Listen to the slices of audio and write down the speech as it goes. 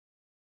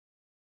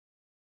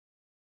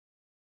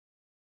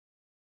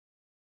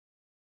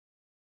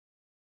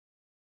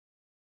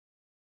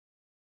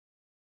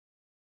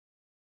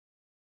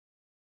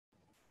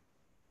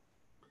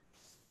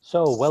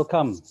So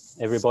welcome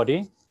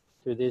everybody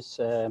to this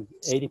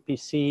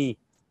ADPC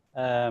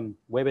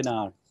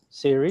webinar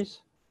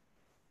series,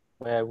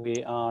 where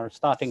we are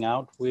starting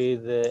out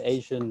with the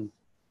Asian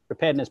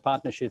Preparedness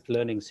Partnership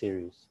Learning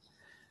Series.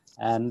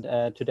 And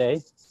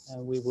today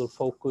we will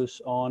focus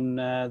on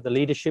the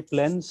leadership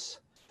lens,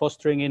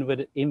 fostering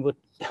innovation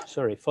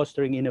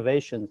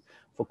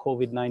for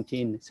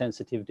COVID-19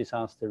 sensitive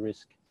disaster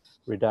risk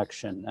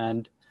reduction.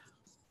 And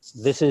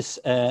this is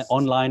an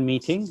online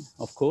meeting,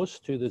 of course,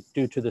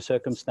 due to the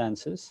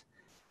circumstances,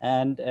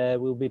 and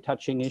we'll be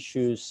touching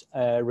issues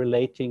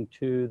relating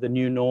to the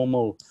new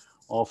normal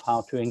of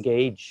how to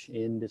engage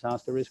in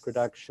disaster risk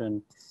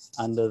reduction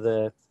under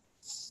the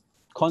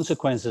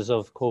consequences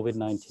of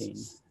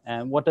COVID-19.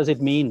 And what does it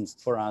mean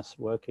for us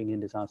working in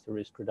disaster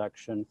risk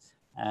reduction?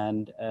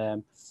 And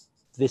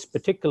this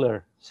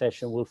particular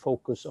session will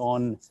focus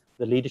on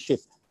the leadership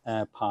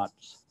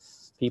parts.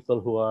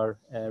 People who are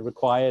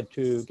required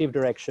to give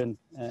direction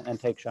and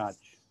take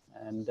charge.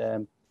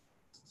 And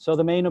so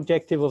the main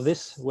objective of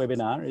this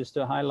webinar is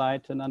to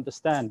highlight and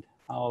understand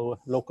how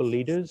local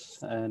leaders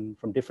and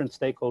from different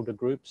stakeholder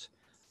groups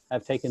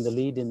have taken the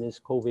lead in this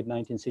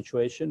COVID-19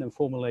 situation and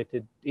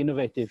formulated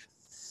innovative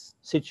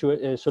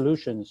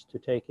solutions to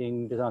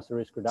taking disaster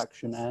risk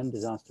reduction and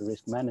disaster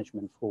risk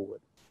management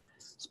forward.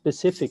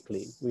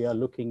 Specifically, we are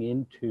looking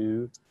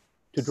into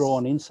to draw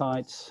on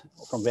insights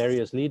from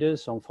various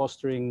leaders on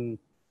fostering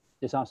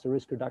disaster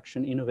risk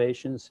reduction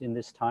innovations in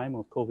this time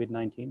of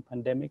COVID-19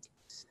 pandemic,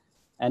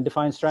 and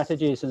define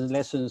strategies and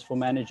lessons for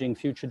managing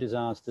future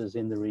disasters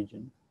in the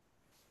region.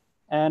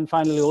 And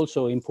finally,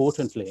 also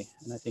importantly,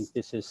 and I think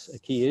this is a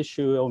key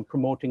issue, on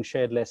promoting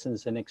shared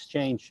lessons and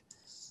exchange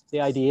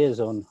the ideas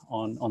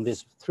on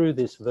this through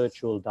this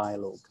virtual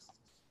dialogue.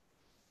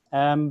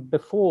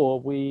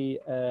 Before we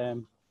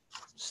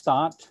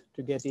start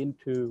to get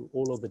into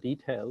all of the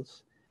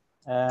details,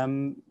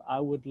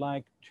 I would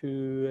like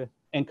to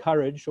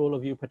encourage all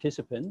of you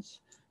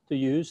participants to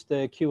use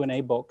the Q&A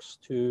box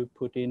to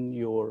put in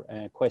your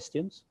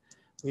questions.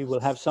 We will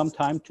have some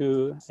time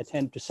to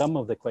attend to some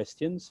of the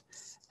questions,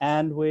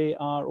 and we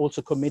are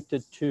also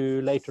committed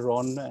to later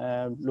on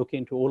look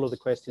into all of the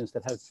questions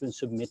that have been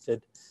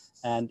submitted,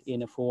 and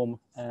in a form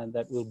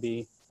that will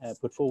be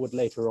put forward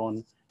later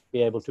on,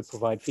 be able to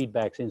provide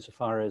feedbacks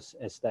insofar as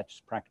that's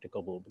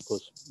practicable,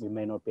 because we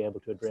may not be able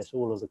to address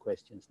all of the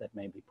questions that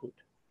may be put.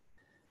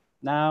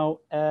 Now,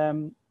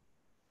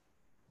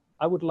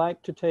 I would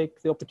like to take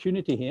the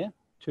opportunity here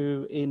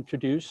to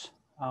introduce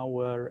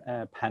our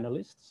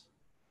panelists.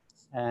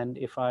 And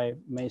if I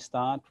may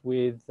start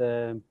with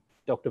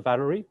Dr.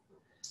 Valerie.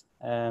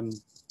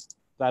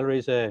 Valerie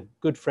is a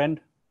good friend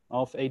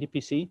of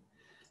ADPC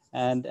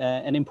and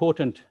an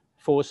important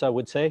force, I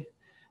would say,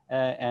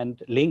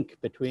 and link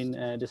between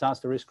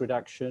disaster risk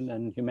reduction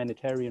and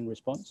humanitarian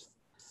response.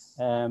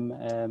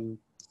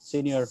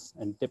 Senior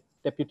and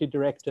Deputy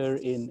Director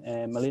in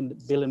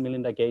Bill and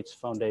Melinda Gates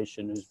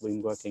Foundation, who's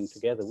been working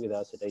together with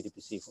us at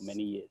ADPC for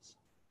many years.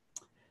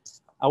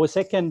 Our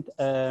second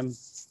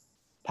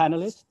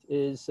panelist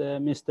is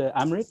Mr.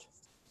 Amrit,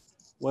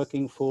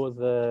 working for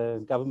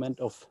the government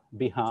of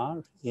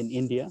Bihar in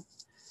India.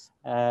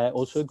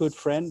 Also a good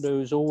friend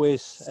who's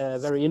always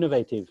very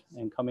innovative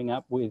and coming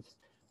up with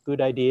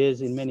good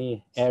ideas in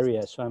many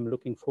areas. So I'm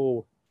looking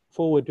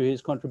forward to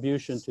his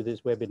contribution to this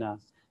webinar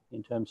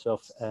in terms of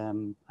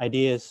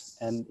ideas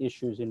and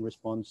issues in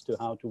response to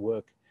how to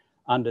work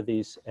under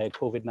these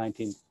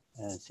COVID-19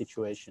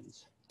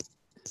 situations.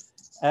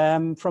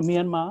 From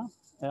Myanmar,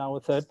 our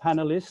third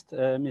panelist,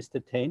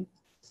 Mr. Thein,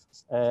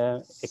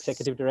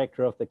 Executive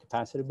Director of the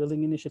Capacity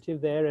Building Initiative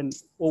there, and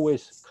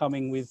always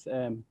coming with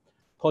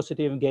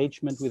positive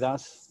engagement with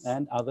us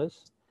and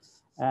others,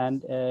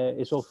 and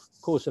is of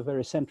course a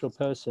very central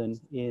person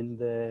in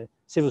the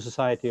civil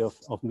society of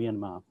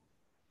Myanmar.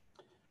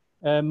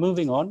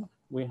 Moving on,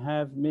 we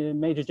have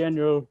Major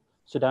General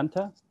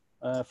Sudanta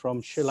from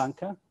Sri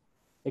Lanka.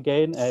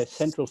 Again, a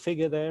central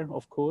figure there,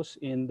 of course,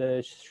 in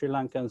the Sri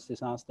Lankan's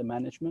disaster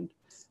management,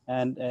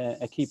 and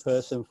a key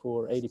person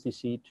for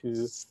ADPC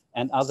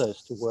and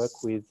others to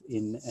work with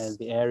in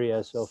the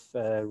areas of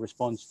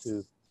response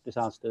to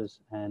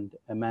disasters and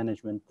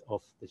management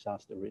of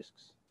disaster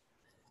risks.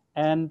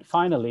 And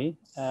finally,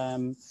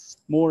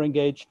 more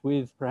engaged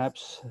with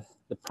perhaps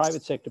the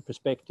private sector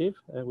perspective,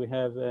 we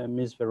have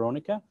Ms.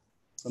 Veronica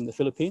from the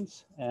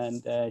Philippines,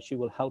 and she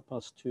will help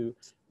us to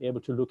be able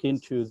to look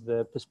into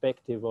the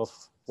perspective of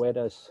where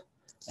does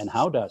and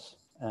how does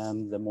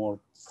the more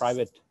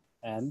private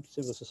and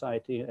civil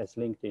society as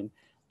linked in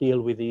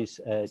deal with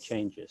these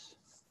changes.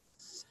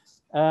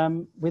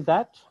 With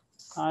that,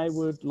 I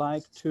would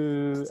like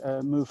to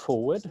move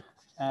forward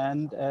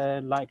and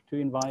like to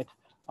invite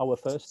our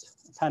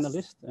first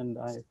panelist, and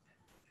I'm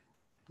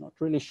not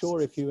really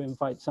sure if you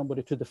invite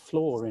somebody to the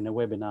floor in a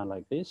webinar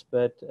like this,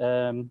 but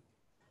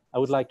I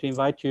would like to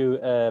invite you,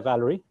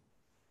 Valerie,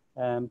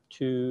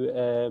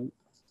 to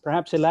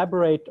perhaps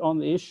elaborate on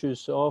the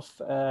issues of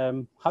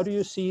how do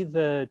you see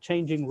the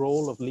changing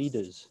role of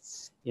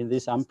leaders in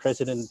this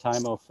unprecedented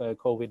time of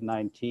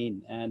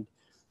COVID-19? And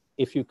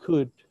if you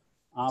could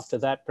after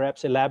that,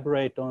 perhaps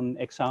elaborate on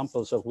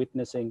examples of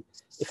witnessing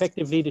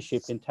effective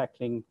leadership in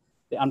tackling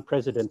the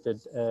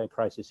unprecedented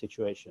crisis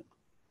situation.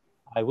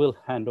 I will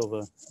hand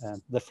over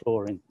the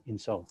floor in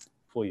Seoul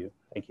for you.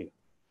 Thank you.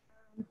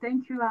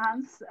 Thank you,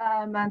 Hans,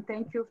 and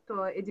thank you to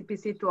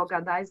ADPC to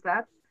organize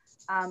that.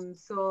 I'm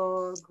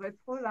so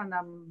grateful, and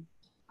I'm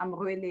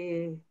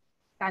really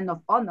kind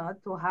of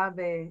honored to have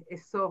a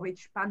so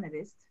rich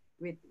panelist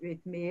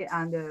with me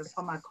and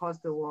from across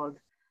the world.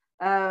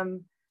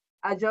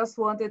 I just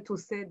wanted to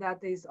say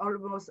that it's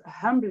almost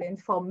humbling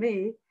for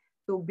me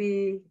to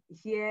be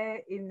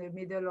here in the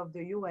middle of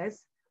the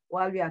US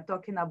while we are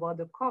talking about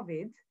the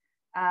COVID,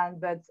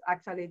 but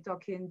actually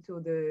talking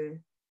to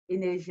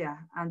in Asia,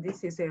 and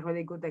this is a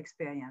really good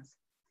experience.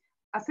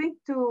 I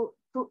think to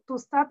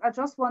start, I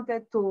just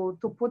wanted to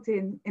put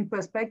in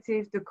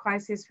perspective the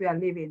crisis we are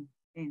living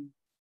in.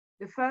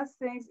 The first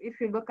thing,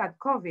 if you look at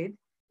COVID,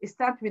 it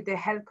starts with the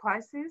health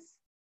crisis,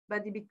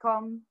 but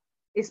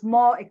it's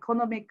more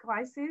economic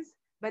crisis,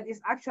 but it's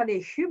actually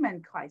a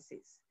human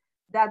crisis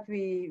that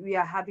we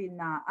are having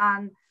now.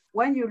 And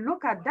when you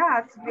look at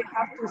that, we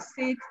have to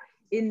see it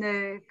in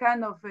a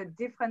kind of a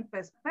different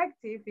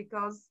perspective,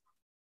 because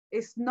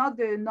it's not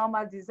the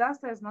normal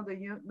disaster, it's not the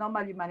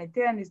normal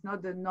humanitarian, it's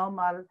not the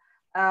normal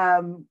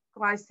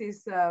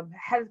crisis,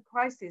 health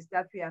crisis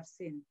that we have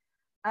seen.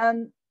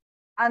 And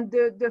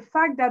the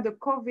fact that the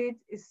COVID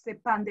is a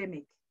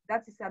pandemic,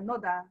 that is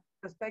another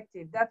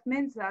perspective. That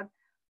means that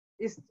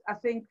it's, I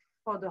think,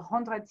 for the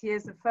 100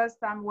 years, the first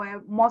time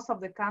where most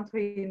of the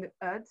countries in the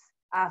earth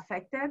are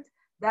affected.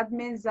 That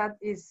means that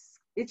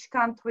each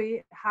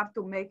country have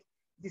to make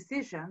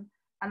decision.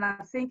 And I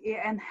think it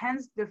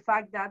enhanced the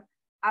fact that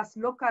as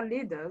local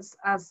leaders,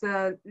 as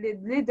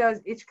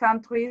leaders, each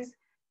countries,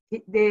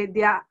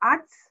 their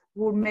acts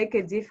will make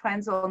a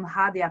difference on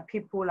how their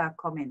people are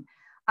coming.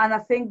 And I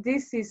think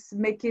this is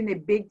making a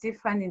big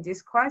difference in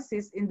this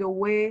crisis, in the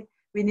way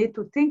we need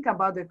to think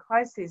about the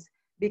crisis,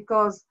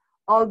 because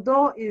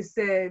although it's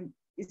a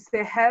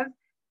health,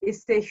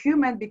 it's a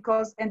human,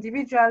 because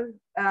individual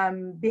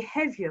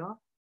behavior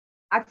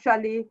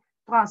actually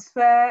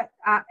transfer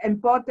are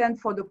important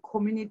for the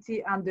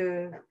community and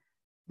the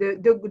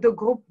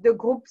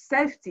group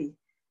safety,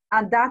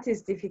 and that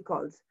is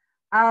difficult.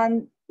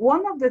 And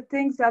one of the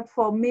things that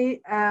for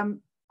me,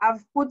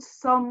 I've put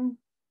some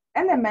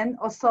element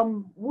or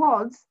some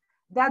words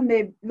that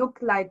may look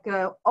like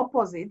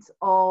opposite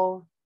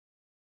or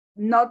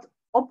not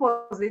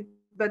opposite,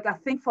 but I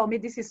think for me,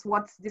 this is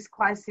what this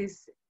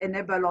crisis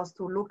enables us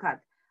to look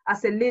at.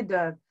 As a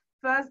leader,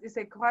 first, it's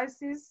a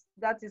crisis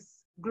that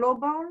is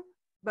global,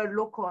 but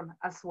local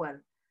as well.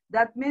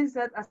 That means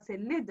that as a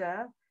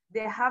leader,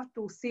 they have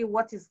to see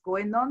what is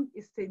going on.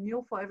 It's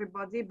new for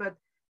everybody, but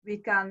we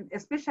can,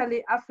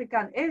 especially Africa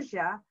and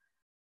Asia,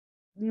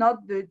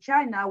 not the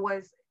China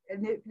was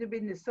in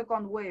the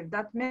second wave.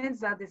 That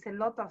means that there's a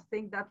lot of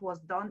things that was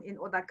done in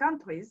other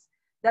countries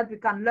that we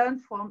can learn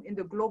from in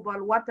the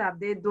global, what have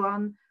they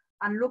done,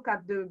 and look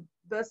at the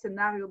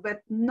scenario,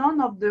 but none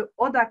of the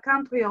other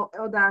country or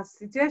other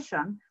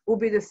situation will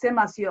be the same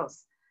as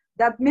yours.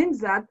 That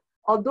means that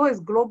although it's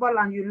global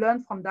and you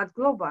learn from that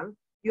global,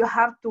 you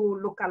have to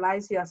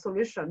localize your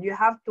solution. You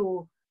have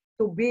to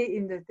be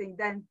in the thing,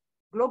 then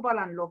global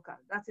and local.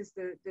 That is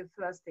the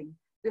first thing.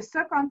 The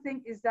second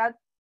thing is that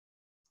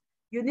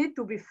you need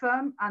to be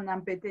firm and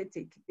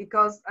empathetic,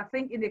 because I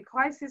think in a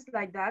crisis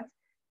like that,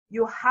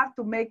 you have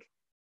to make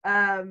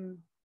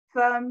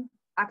firm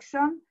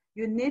action.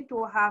 You need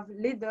to have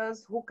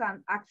leaders who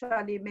can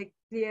actually make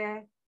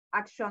clear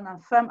action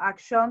and firm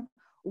action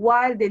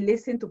while they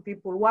listen to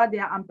people, while they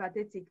are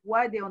empathetic,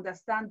 while they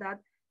understand that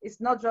it's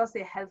not just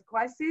a health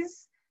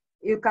crisis.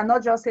 You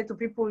cannot just say to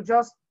people,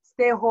 just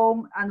stay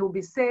home and will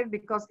be safe,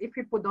 because if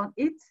people don't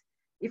eat,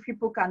 if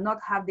people cannot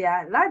have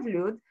their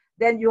livelihood,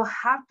 then you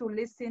have to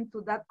listen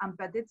to that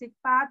empathetic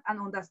part and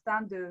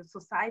understand the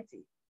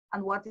society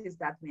and what does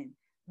that mean.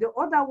 The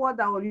other word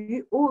that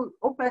will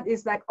open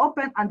is like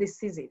open and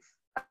decisive.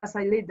 As a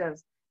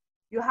leaders,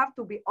 you have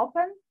to be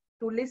open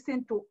to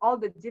listen to all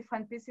the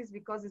different pieces,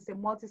 because it's a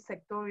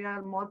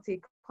multi-sectorial,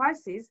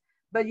 multi-crisis,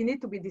 but you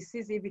need to be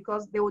decisive,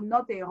 because there will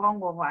not a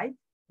wrong or right,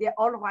 they're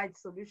all right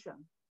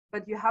solutions.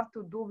 But you have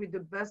to do with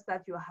the best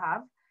that you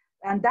have.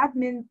 And that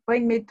means,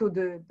 bring me to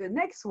the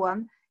next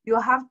one, you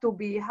have to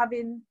be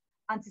having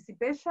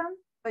anticipation,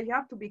 but you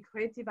have to be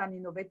creative and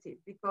innovative,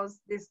 because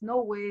there's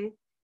no way,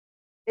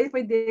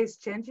 every day is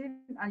changing,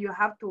 and you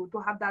have to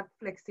have that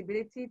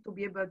flexibility to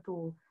be able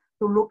to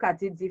look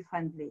at it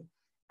differently.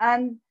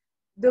 And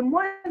the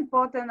more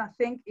important, I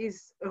think,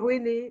 is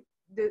really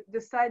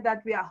the side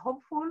that we are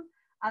hopeful,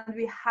 and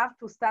we have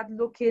to start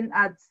looking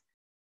at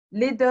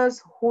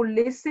leaders who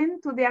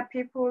listen to their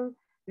people,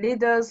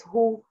 leaders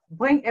who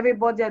bring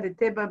everybody at the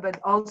table, but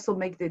also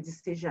make the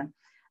decision.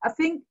 I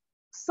think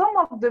some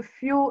of the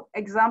few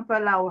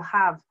examples I will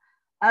have,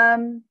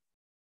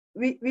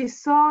 we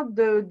saw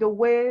the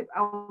way,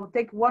 I will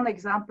take one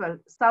example,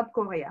 South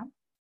Korea,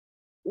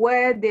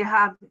 where they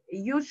have a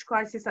huge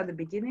crisis at the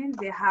beginning.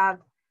 They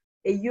have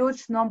a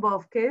huge number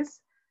of cases.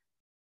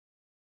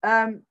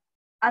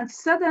 And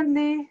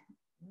suddenly,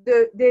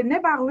 they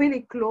never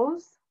really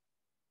close,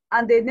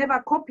 and they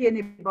never copy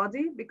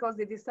anybody because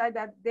they decide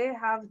that they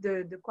have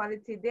the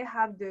quality, they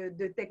have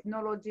the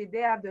technology,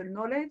 they have the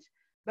knowledge,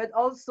 but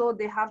also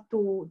they have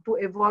to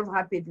evolve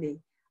rapidly.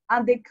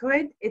 And they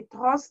create a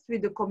trust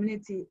with the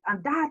community,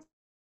 and that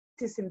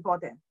is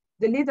important.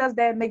 The leaders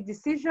there make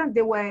decisions,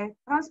 they were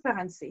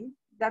transparency,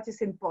 that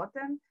is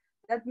important.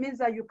 That means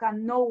that you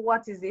can know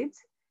what is it.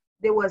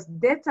 There was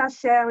data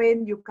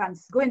sharing, you can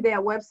go in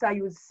their website,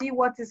 you see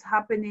what is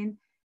happening.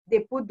 They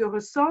put the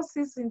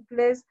resources in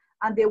place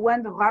and they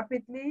went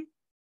rapidly.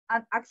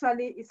 And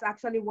actually, it's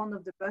actually one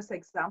of the best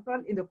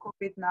examples in the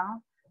COVID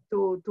now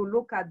to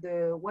look at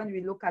when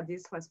we look at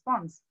this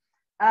response.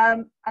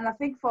 And I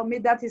think for me,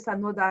 that is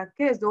another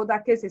case. The other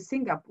case is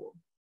Singapore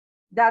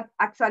that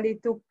actually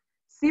took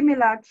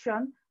similar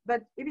action.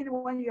 But even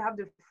when you have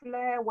the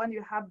flare, when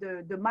you have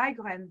the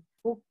migrant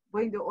who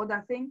bring the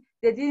other thing,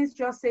 they didn't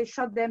just say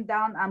shut them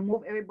down and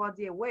move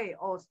everybody away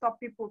or stop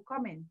people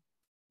coming.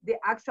 They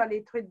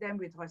actually treat them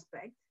with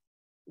respect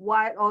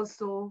while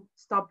also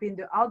stopping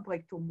the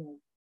outbreak to move.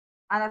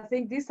 And I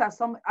think these are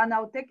some, and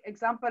I'll take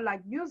example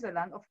like New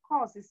Zealand, of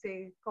course, it's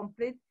a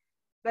complete,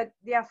 but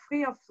they are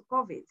free of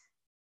COVID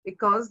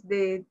because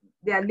their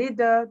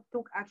leader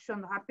took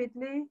action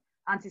rapidly,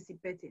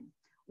 anticipating.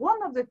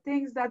 One of the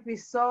things that we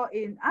saw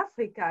in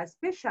Africa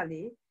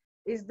especially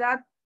is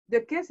that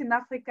the case in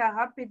Africa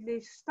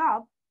rapidly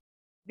stopped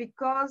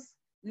because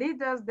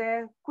leaders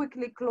there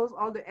quickly closed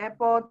all the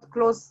airport,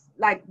 closed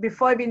like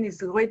before even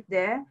it's right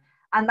there.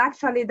 And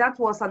actually that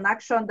was an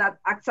action that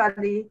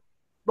actually,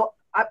 but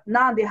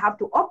now they have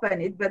to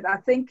open it, but I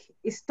think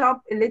it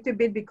stopped a little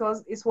bit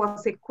because it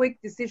was a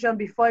quick decision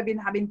before even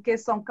having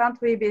case. Some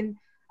country, even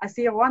I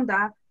see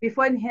Rwanda,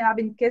 before even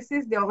having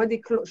cases, they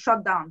already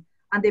shut down.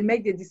 And they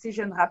make the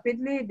decision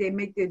rapidly. They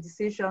make the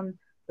decision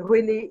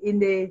really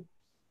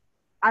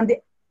and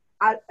they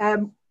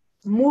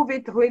move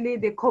it really,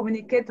 they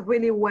communicate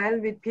really well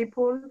with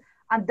people,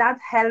 and that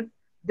helped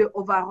the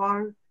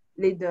overall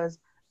leaders.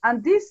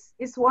 And this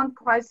is one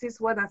crisis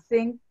where I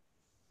think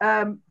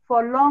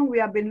for long we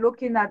have been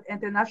looking at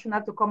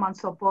international to come and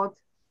support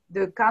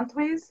the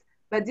countries,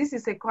 but this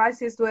is a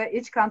crisis where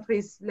each country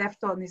is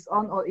left on its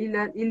own, or each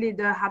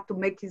leader have to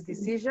make his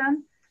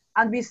decision.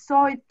 And we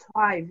saw it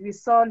thrive. We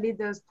saw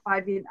leaders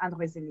thriving and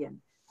resilient.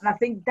 And I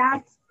think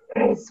that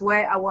is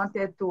where I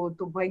wanted to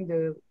bring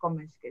the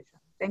communication.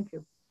 Thank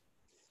you.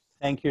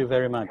 Thank you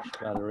very much,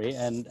 Valerie.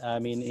 And I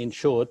mean, in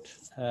short,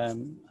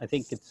 I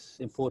think it's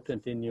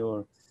important in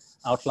your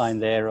outline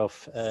there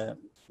of,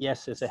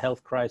 yes, it's a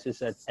health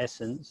crisis at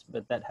essence,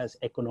 but that has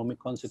economic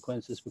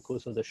consequences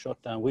because of the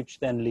shutdown, which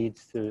then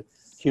leads to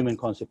human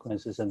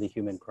consequences and the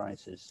human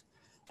crisis.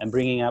 And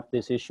bringing up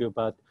this issue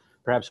about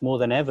perhaps more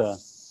than ever,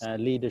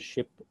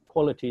 leadership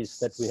qualities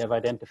that we have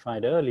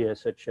identified earlier,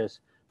 such as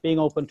being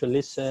open to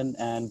listen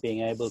and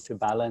being able to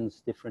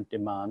balance different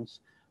demands.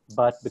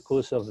 But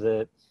because of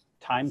the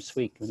time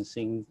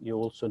sequencing, you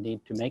also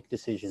need to make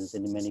decisions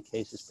in many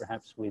cases,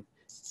 perhaps with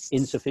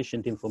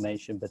insufficient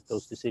information, but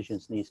those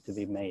decisions need to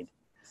be made.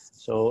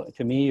 So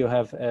to me, you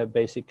have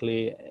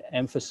basically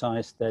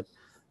emphasized that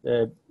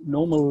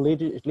normal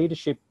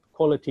leadership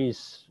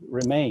qualities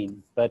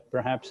remain, but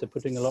perhaps they're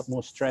putting a lot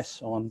more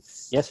stress on,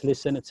 yes,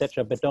 listen,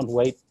 etc., but don't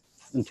wait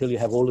until you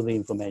have all of the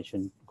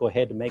information. Go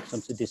ahead and make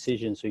some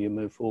decisions so you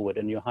move forward.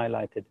 And you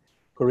highlighted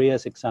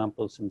Korea's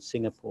examples in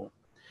Singapore.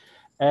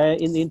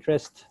 In the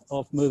interest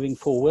of moving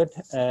forward,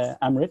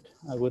 Amrit,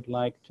 I would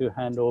like to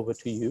hand over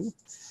to you.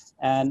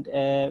 And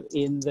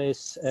in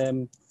this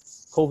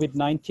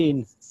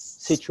COVID-19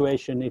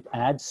 situation, it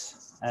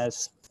adds,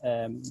 as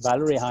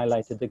Valerie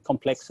highlighted, the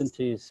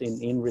complexities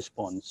in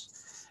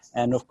response.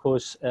 And of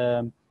course,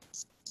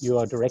 you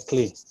are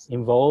directly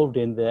involved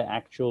in the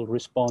actual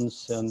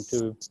response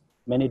to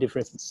many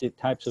different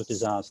types of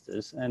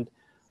disasters. And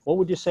what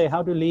would you say,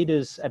 how do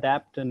leaders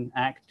adapt and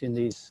act in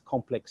these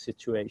complex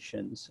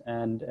situations?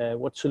 And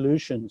what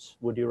solutions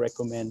would you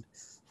recommend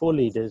for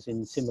leaders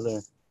in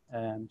similar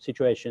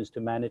situations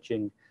to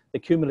managing the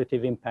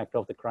cumulative impact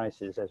of the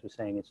crisis? As we're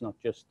saying, it's not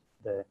just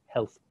the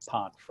health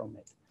part from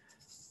it.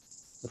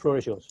 The floor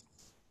is yours.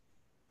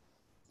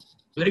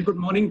 Very good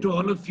morning to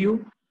all of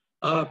you.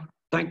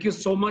 Thank you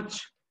so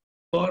much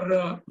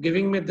for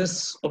giving me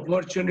this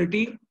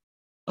opportunity.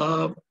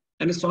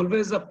 And it's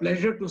always a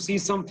pleasure to see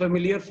some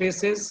familiar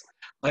faces.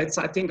 It's,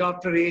 I think,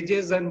 after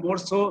ages, and more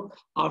so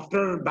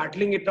after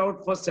battling it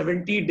out for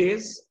 70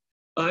 days.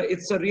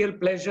 It's a real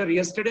pleasure.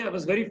 Yesterday, I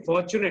was very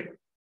fortunate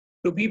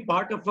to be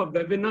part of a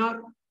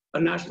webinar, a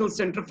National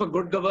Center for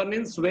Good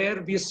Governance,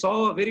 where we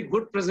saw a very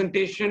good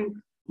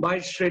presentation by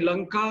Sri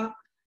Lanka.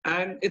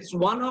 And it's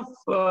one of,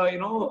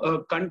 a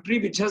country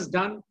which has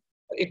done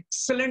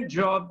excellent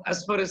job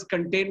as far as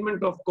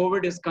containment of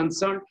COVID is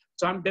concerned.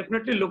 So I'm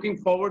definitely looking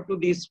forward to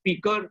the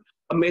speaker,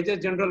 Major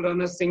General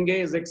Ranasinghe.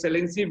 His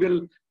Excellency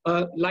will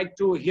like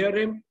to hear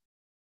him.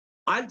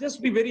 I'll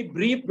just be very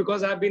brief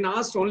because I've been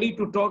asked only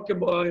to talk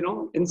about,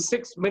 in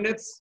 6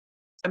 minutes.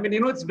 I mean,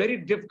 it's very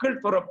difficult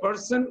for a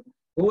person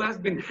who has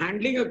been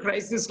handling a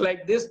crisis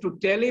like this to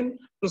tell him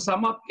to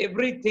sum up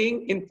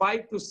everything in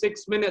 5 to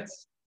 6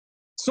 minutes.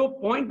 So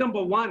point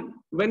number one,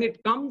 when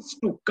it comes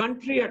to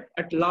country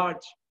at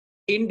large,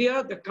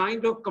 India, the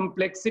kind of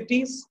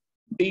complexities,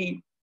 the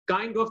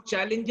kind of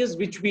challenges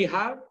which we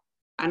have,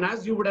 and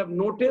as you would have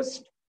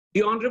noticed,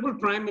 the Honorable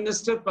Prime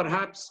Minister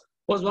perhaps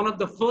was one of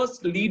the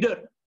first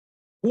leader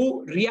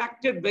who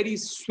reacted very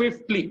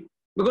swiftly.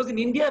 Because in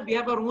India, we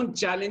have our own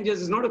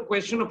challenges. It's not a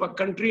question of a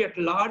country at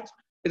large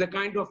with the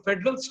kind of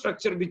federal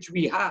structure which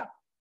we have.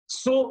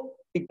 So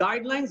the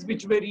guidelines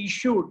which were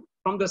issued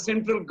from the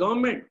central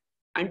government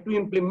and to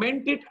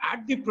implement it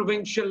at the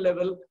provincial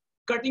level,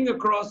 cutting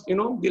across,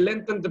 the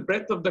length and the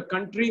breadth of the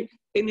country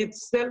in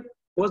itself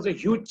was a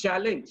huge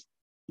challenge.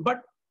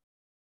 But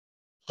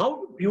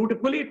how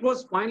beautifully it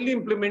was finally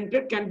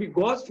implemented can be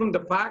gauged from the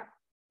fact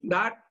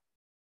that,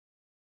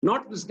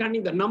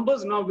 notwithstanding the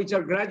numbers now which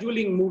are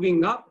gradually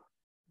moving up,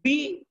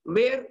 we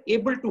were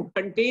able to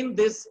contain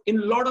this in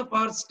a lot of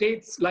our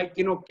states like,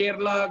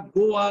 Kerala,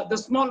 Goa, the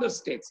smaller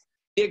states.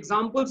 The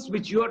examples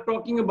which you are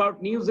talking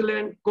about, New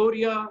Zealand,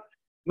 Korea,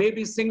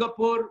 maybe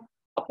Singapore,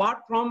 apart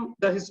from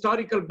the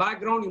historical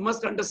background, you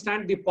must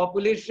understand the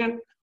population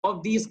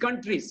of these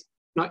countries.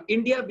 Now,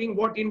 India being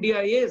what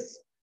India is,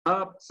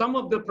 some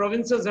of the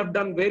provinces have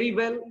done very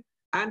well.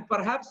 And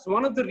perhaps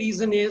one of the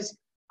reasons is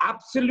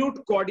absolute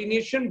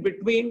coordination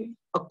between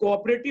a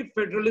cooperative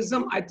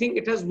federalism. I think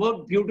it has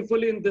worked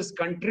beautifully in this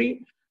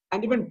country.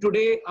 And even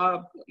today,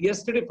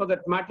 yesterday for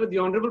that matter, the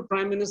Honorable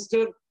Prime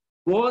Minister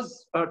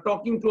was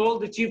talking to all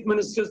the chief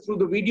ministers through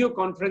the video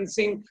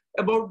conferencing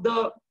about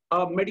the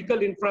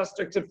medical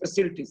infrastructure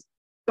facilities.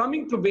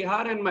 Coming to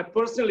Bihar and my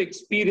personal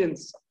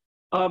experience,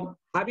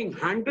 having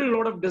handled a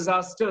lot of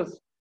disasters,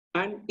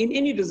 and in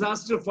any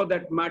disaster for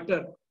that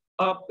matter,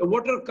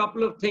 what are a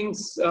couple of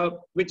things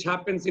which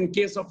happens in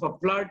case of a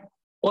flood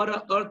or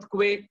an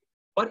earthquake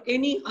or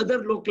any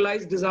other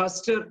localized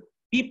disaster?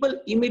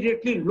 People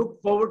immediately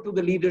look forward to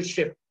the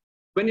leadership.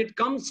 When it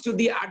comes to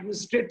the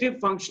administrative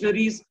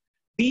functionaries,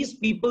 these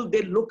people,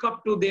 they look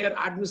up to their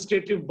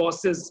administrative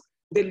bosses,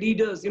 their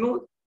leaders,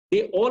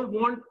 they all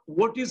want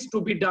what is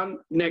to be done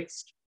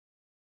next.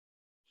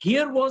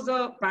 Here was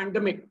a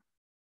pandemic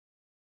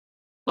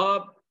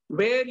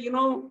where,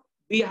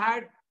 we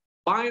had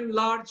by and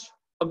large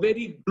a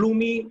very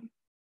gloomy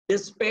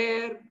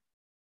despair,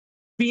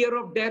 fear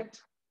of death,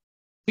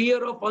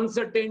 fear of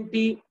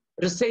uncertainty,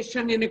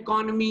 recession in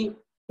economy.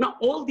 Now,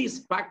 all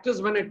these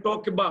factors when I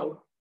talk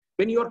about,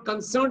 when you're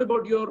concerned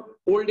about your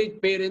old age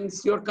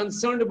parents, you're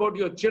concerned about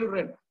your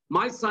children.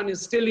 My son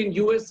is still in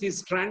US, he's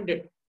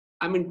stranded.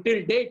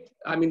 Till date,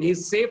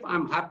 he's safe.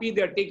 I'm happy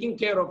they're taking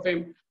care of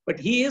him, but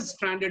he is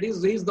stranded.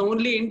 He's the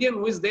only Indian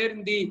who is there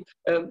in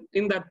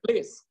that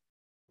place.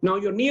 Now,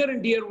 your near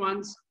and dear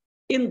ones,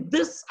 in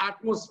this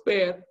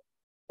atmosphere,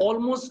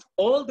 almost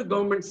all the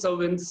government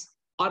servants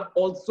are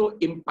also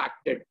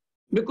impacted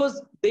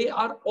because they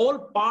are all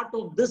part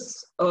of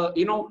this,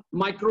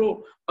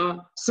 micro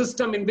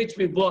system in which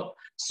we work.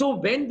 So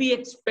when we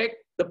expect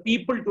the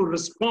people to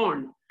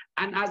respond,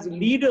 and as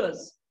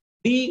leaders,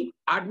 the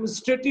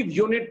administrative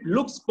unit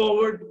looks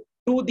forward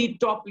to the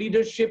top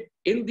leadership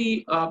in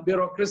the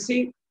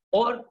bureaucracy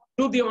or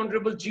to the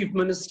Honorable Chief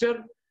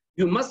Minister,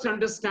 you must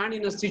understand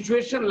in a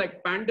situation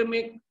like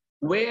pandemic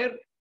where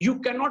you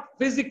cannot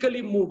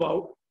physically move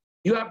out,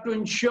 you have to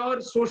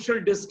ensure social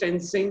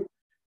distancing,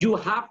 you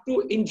have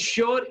to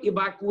ensure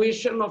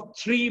evacuation of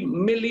 3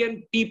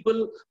 million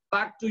people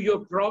back to your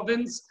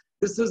province.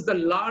 This is the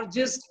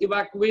largest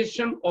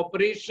evacuation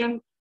operation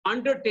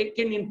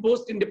undertaken in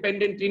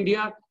post-independent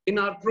India in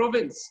our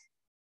province.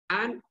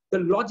 And the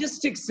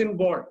logistics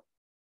involved,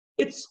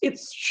 it's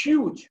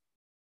huge.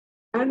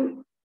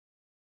 And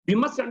we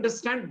must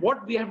understand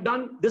what we have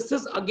done. This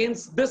is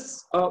against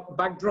this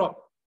backdrop.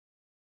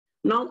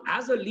 Now,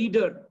 as a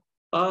leader,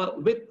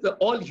 with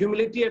all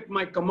humility at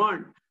my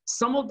command,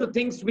 some of the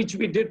things which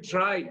we did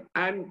try,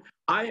 and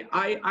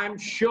I'm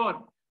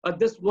sure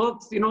this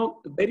works,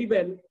 very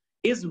well,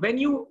 is when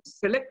you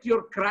select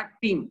your crack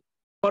team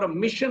for a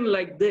mission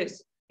like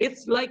this,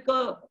 it's like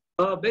a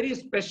very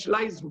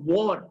specialized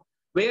war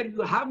where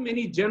you have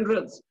many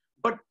generals,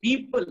 but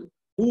people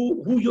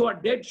who you are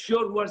dead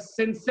sure who are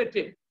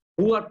sensitive,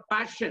 who are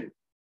passionate.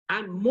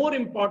 And more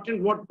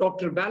important, what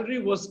Dr.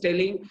 Valerie was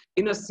telling,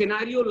 in a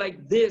scenario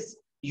like this,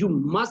 you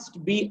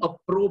must be a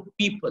pro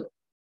people.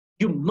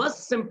 You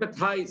must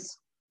sympathize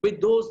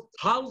with those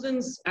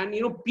thousands and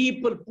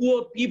people,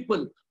 poor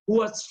people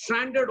who are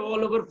stranded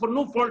all over for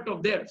no fault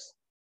of theirs.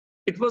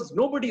 It was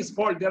nobody's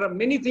fault. There are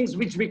many things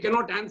which we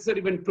cannot answer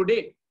even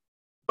today.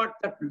 But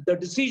the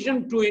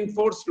decision to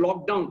enforce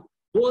lockdown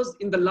was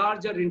in the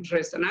larger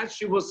interest. And as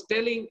she was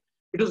telling,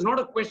 it was not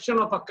a question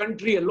of a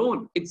country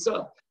alone. It's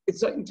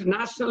an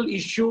international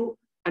issue,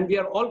 and we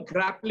are all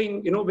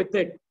grappling, with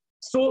it.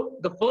 So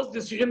the first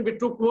decision we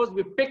took was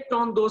we picked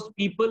on those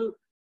people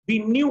we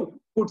knew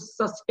could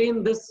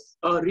sustain this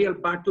real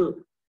battle.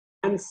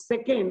 And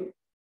second,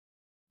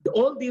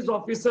 all these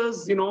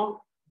officers,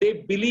 they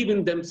believe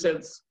in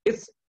themselves.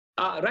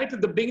 right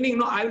at the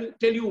beginning, I will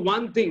tell you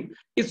one thing.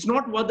 It's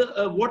not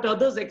what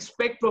others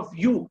expect of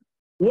you.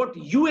 What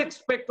you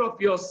expect of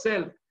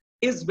yourself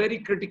is very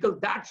critical.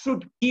 That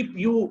should keep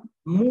you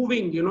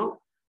moving,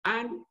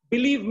 And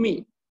believe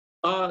me,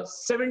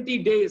 70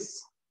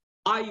 days,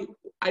 I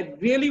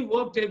really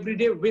worked every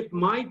day with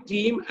my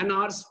team, and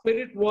our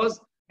spirit was,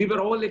 we were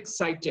all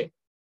excited.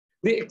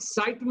 The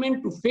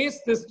excitement to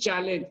face this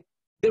challenge.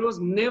 There was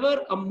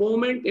never a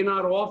moment in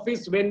our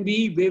office when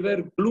we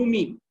were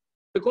gloomy,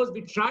 because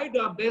we tried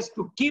our best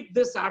to keep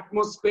this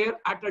atmosphere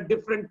at a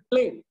different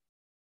plane.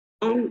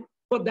 And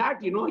for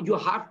that, you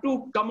have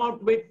to come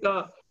out with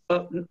a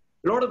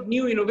lot of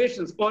new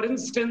innovations. For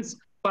instance,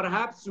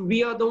 perhaps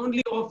we are the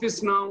only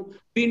office now.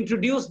 We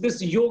introduced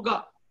this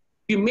yoga.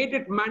 We made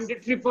it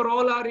mandatory for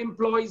all our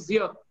employees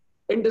here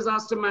in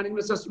disaster management.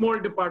 It's a small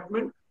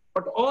department,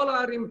 but all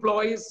our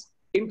employees,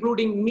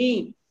 including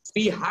me,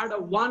 we had a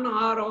 1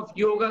 hour of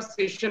yoga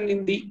session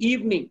in the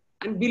evening.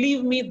 And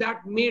believe me,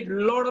 that made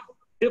a lot of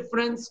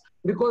difference,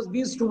 because we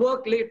used to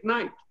work late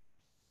night.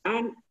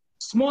 And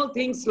small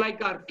things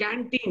like our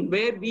canteen,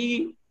 where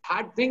we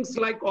had things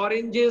like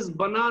oranges,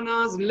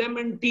 bananas,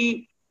 lemon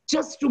tea,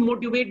 just to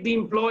motivate the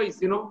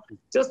employees,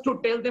 just to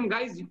tell them,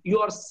 guys, you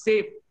are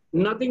safe,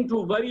 nothing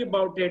to worry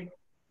about it.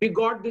 We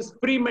got this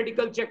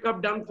pre-medical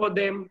checkup done for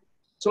them,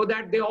 so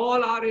that they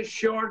all are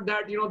assured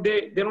that,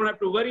 they don't have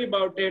to worry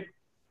about it.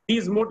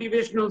 These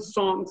motivational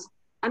songs.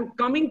 And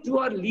coming to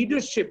our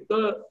leadership,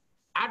 the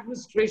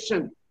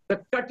administration,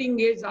 the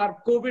cutting edge, our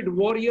COVID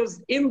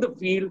warriors in the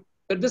field,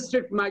 the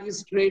district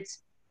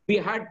magistrates. We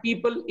had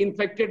people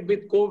infected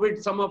with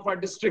COVID. Some of our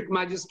district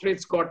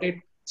magistrates got it.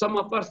 Some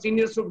of our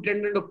senior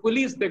superintendent of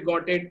police, they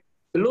got it.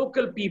 The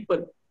local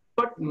people.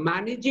 But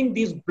managing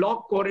these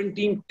block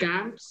quarantine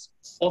camps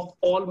of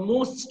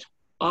almost,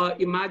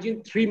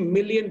 imagine 3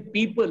 million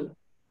people,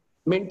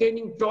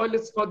 maintaining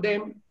toilets for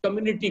them,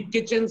 community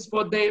kitchens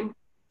for them,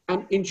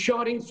 and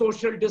ensuring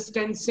social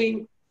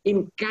distancing.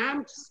 In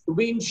camps,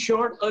 we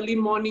ensured early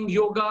morning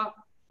yoga,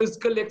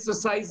 physical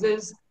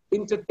exercises,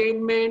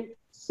 entertainment.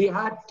 We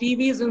had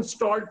TVs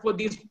installed for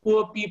these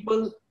poor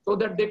people so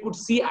that they could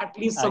see at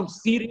least some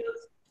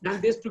serials,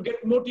 and this to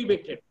get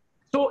motivated.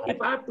 So if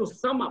I have to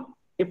sum up,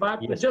 if I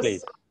have to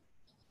just,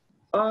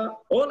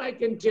 all I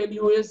can tell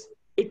you is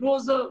it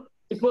was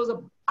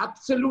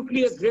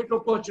absolutely a great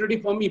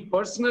opportunity for me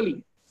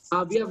personally.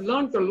 We have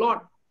learned a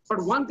lot,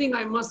 but one thing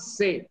I must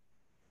say,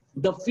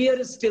 the fear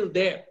is still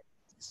there.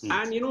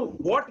 And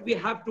what we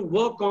have to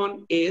work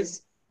on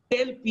is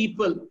tell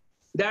people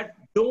that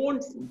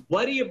don't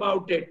worry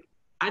about it.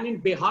 And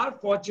in Bihar,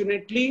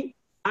 fortunately,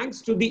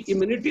 thanks to the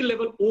immunity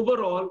level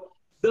overall,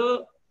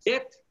 the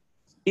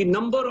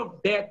number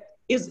of death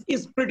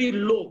is pretty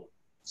low.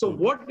 So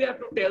what we have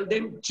to tell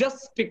them,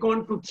 just stick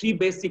on to 3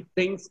 basic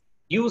things.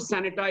 Use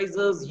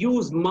sanitizers,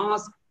 use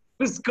masks,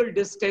 physical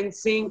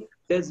distancing.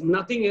 There's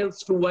nothing else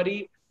to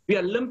worry. We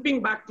are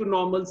limping back to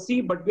normalcy,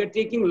 but we are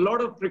taking a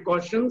lot of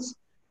precautions.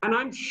 And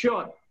I'm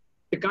sure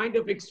the kind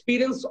of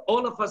experience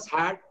all of us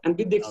had, and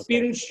with the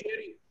experience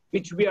sharing,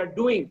 which we are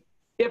doing,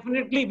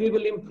 definitely we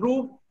will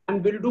improve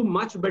and will do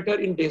much better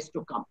in days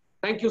to come.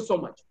 Thank you so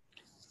much.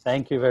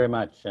 Thank you very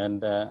much.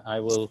 And I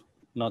will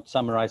not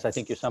summarize. I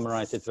think you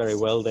summarized it very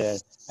well there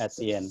at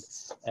the end.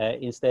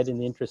 Instead, in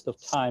the interest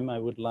of time, I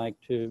would like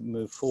to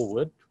move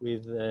forward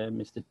with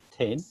Mr.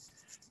 Thein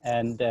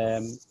and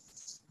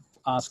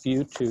ask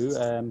you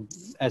to,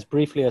 as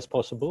briefly as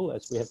possible,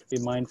 as we have to be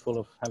mindful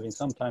of having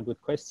some time with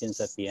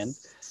questions at the end,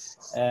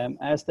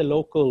 as the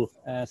local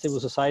civil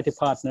society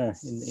partner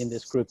in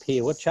this group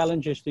here, what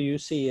challenges do you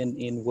see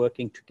in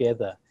working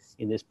together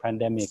in this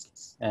pandemic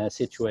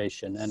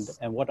situation,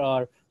 and what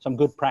are some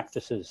good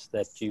practices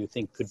that you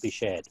think could be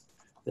shared?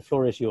 The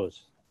floor is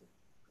yours.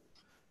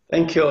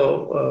 Thank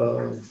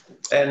you,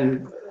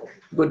 and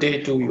good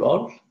day to you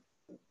all.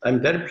 I'm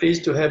very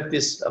pleased to have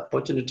this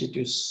opportunity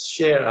to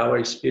share our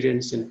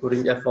experience in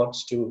putting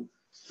efforts to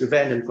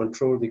prevent and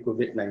control the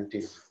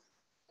COVID-19.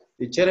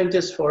 The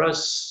challenges for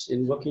us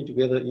in working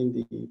together in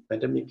the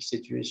pandemic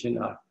situation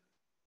are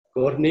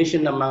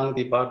coordination among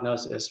the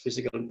partners, as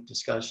physical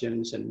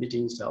discussions and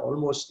meetings are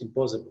almost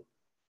impossible,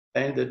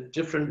 and the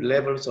different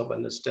levels of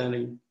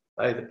understanding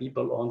by the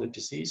people on the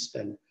disease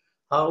and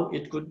how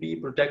it could be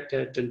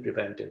protected and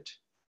prevented.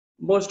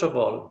 Most of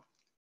all,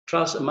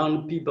 trust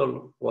among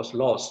people was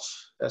lost,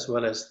 as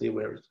well as they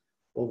were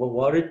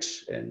over-worried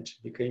and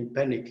became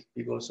panic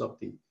because of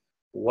the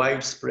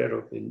widespread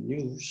of the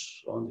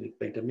news on the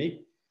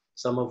pandemic,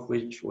 some of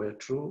which were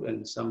true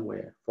and some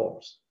were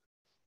false.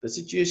 The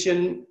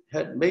situation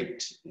had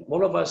made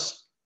all of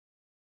us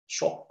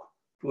shocked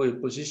to a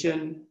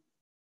position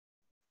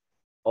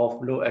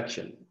of no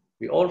action.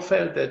 We all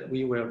felt that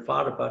we were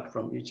far apart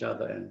from each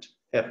other and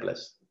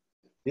helpless.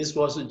 This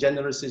was a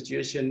general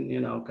situation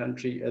in our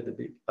country at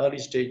the early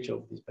stage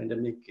of the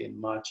pandemic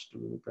in March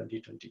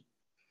 2020.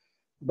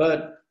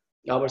 But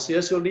our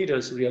CSO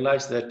leaders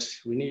realized that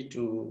we need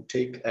to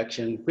take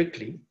action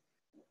quickly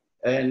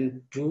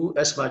and do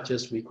as much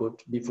as we could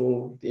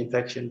before the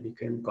infection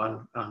became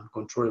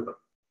uncontrollable.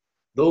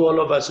 though all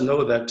of us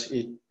know that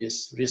it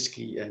is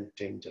risky and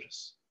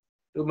dangerous.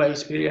 Through my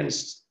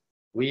experience,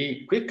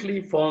 we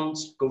quickly formed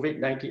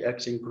COVID-19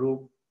 Action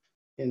Group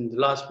in the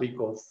last week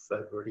of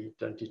February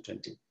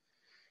 2020.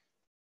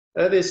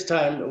 At this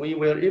time, we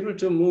were able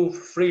to move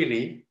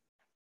freely.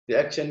 The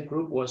action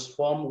group was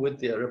formed with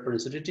the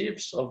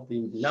representatives of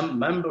the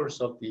members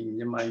of the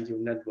Myanmar NGO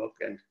network,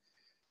 and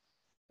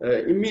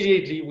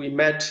immediately we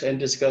met and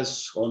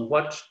discussed on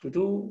what to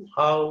do,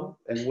 how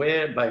and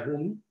where, by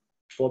whom,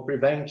 for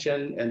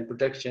prevention and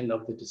protection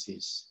of the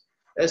disease.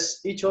 As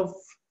each of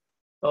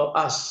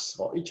us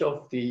or each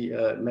of the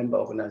member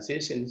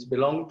organizations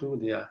belong to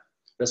their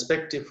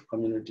respective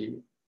community,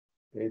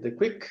 the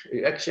quick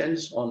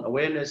actions on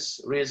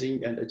awareness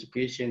raising and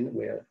education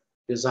were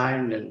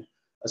designed and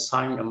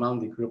assigned among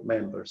the group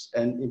members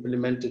and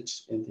implemented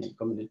in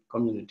the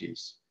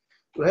communities.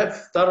 To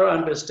have thorough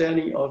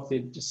understanding of the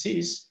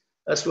disease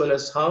as well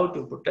as how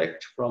to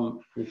protect from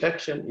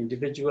infection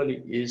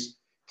individually is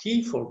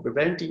key for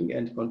preventing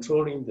and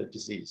controlling the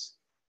disease.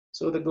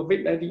 So the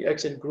COVID-19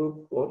 Action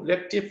Group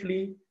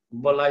collectively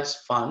mobilized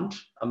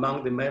funds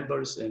among the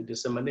members and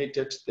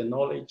disseminated the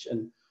knowledge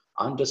and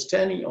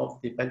understanding of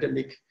the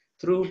pandemic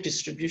through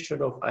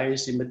distribution of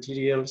IAC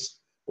materials,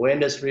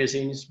 awareness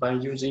raisings by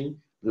using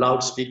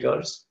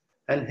loudspeakers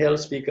and health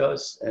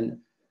speakers, and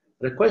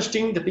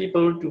requesting the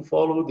people to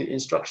follow the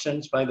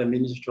instructions by the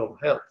Ministry of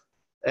Health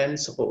and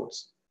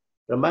Supports,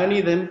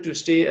 reminding them to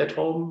stay at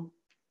home,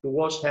 to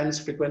wash hands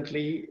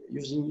frequently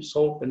using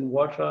soap and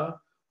water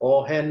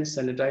or hand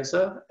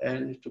sanitizer,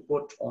 and to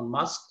put on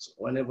masks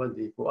whenever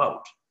they go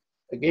out.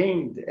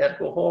 Again, the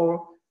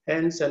alcohol,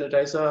 hand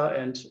sanitizer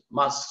and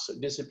masks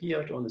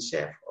disappeared on the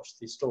shelf of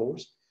the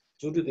stores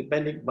due to the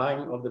panic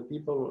buying of the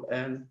people,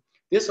 and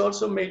this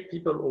also made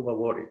people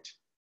overworried.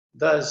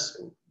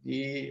 Thus,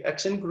 the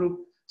action group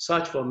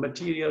searched for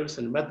materials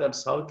and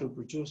methods how to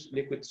produce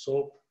liquid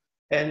soap,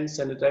 hand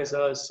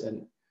sanitizers,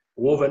 and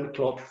woven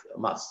cloth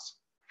masks.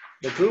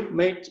 The group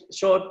made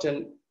short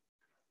and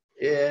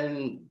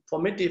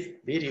informative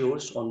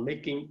videos on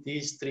making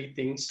these three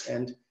things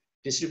and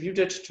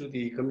distributed to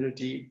the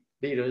community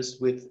leaders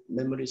with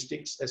memory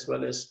sticks as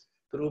well as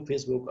through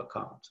Facebook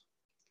account.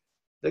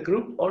 The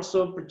group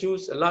also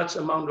produced a large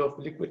amount of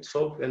liquid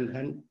soap and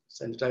hand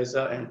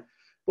sanitizer and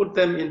put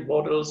them in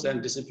bottles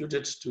and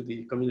distributed to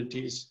the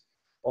communities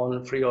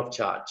on free of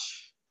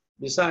charge.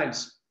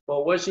 Besides,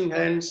 for washing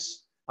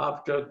hands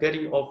after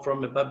getting off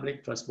from a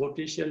public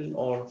transportation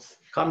or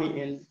coming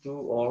into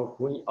or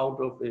going out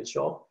of a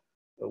shop,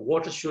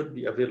 water should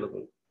be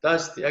available.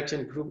 Thus, the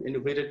action group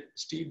innovated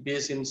steel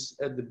basins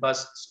at the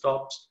bus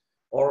stops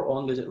or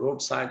on the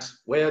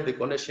roadsides where the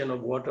connection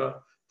of water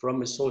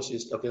from a source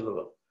is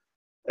available.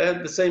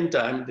 At the same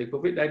time, the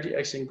COVID-19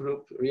 Action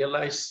Group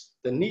realized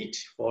the need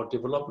for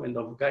development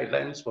of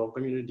guidelines for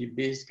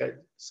community-based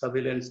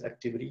surveillance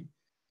activity,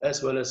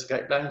 as well as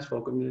guidelines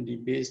for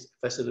community-based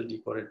facility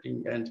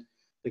quarantine, and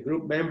the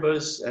group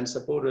members and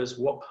supporters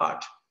worked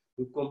hard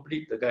to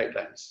complete the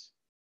guidelines.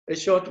 A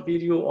short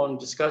video on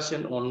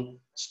discussion on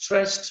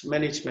stress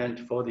management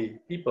for the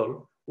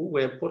people who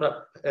were put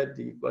up at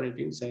the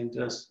quarantine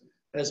centers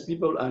as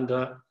people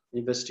under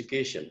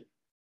investigation.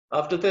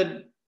 After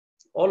that,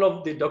 all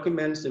of the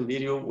documents and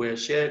video were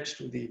shared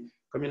to the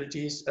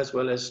communities as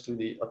well as to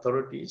the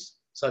authorities,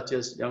 such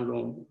as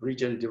Yangon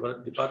Region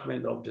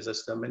Department of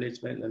Disaster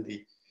Management and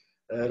the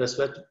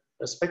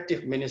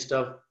respective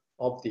minister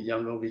of the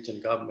Yangon Region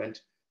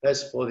government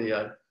as for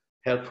their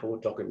helpful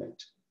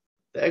document.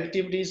 The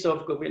activities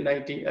of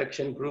COVID-19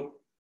 Action Group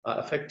are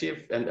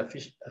effective and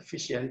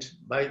efficient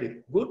by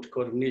the good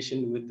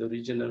coordination with the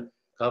regional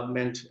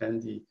government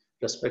and the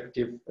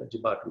respective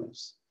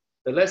departments.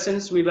 The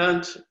lessons we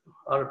learned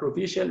are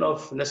provision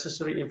of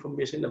necessary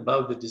information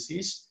about the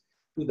disease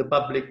to the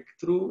public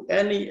through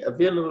any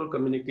available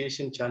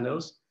communication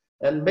channels,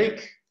 and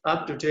make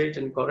up-to-date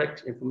and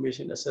correct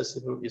information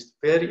accessible is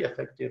very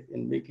effective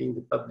in making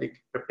the public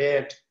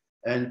prepared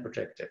and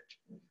protected.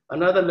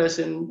 Another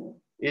lesson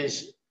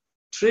is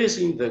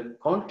tracing the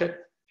contact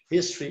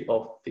history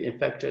of the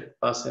infected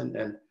person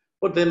and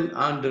put them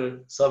under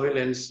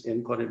surveillance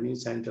in quarantine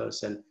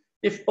centers, and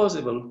if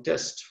possible,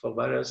 test for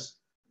virus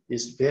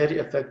is very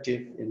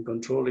effective in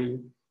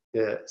controlling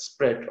the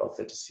spread of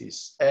the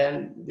disease.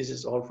 And this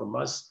is all from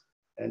us,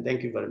 and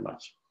thank you very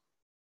much.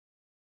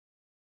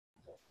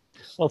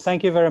 Well,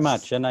 thank you very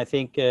much. And I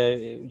think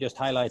just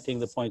highlighting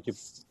the point you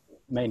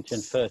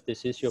mentioned first,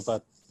 this issue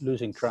about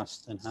losing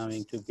trust and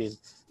having to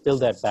build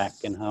that back,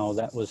 and how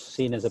that was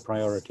seen as a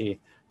priority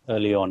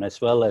early on,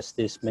 as well as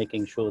this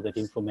making sure that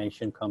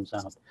information comes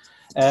out.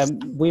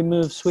 We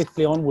move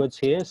swiftly onwards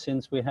here,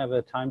 since we have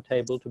a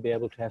timetable to be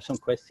able to have some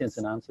questions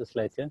and answers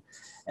later.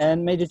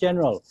 And Major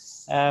General,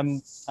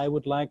 I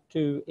would like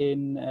to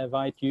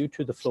invite you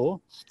to the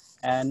floor,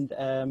 and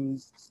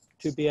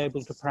to be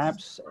able to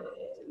perhaps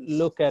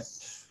look at,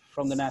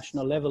 from the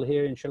national level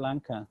here in Sri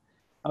Lanka,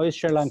 how is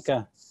Sri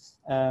Lanka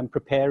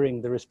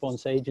preparing the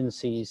response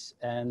agencies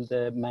and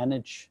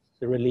manage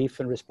the relief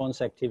and response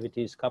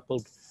activities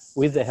coupled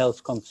with the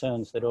health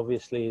concerns that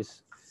obviously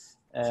is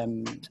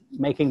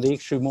making the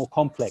issue more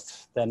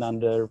complex than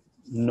under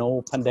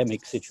no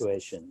pandemic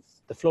situation.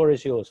 The floor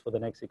is yours for the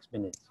next 6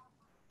 minutes.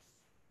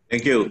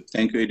 Thank you,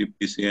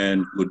 ADPC,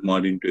 and good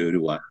morning to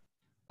everyone.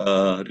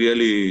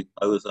 Really,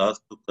 I was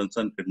asked to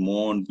concentrate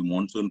more on the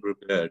monsoon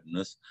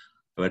preparedness,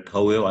 but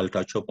however, I'll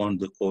touch upon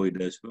the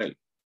COVID as well.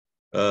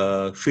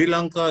 Sri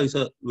Lanka is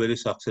a very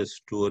success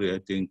story, I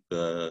think,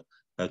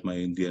 as my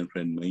Indian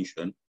friend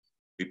mentioned.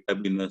 It has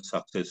been a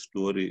success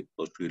story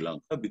for Sri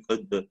Lanka because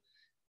the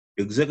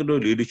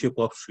executive leadership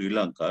of Sri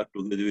Lanka,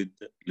 together with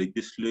the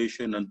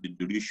legislation and the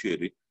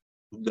judiciary,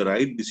 took the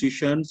right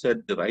decisions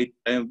at the right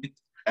time with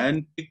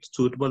handpicked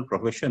suitable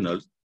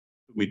professionals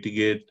to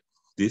mitigate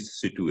this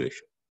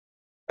situation.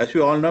 As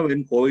we all know,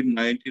 when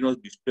COVID-19 was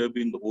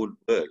disturbing the whole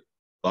world,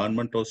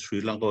 government of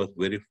Sri Lanka was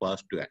very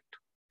fast to act.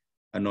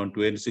 And on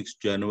 26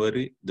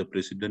 January, the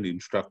president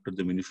instructed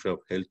the Ministry of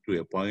Health to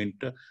appoint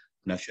a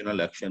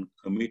National Action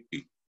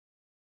Committee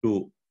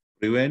to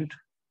prevent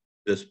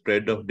the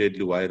spread of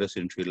deadly virus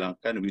in Sri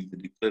Lanka, and with the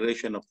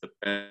declaration of the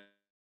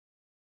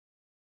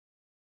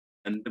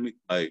pandemic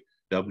by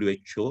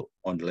WHO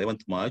on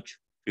 11th March,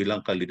 Sri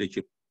Lanka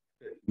leadership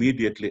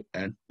immediately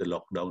ended the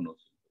lockdown.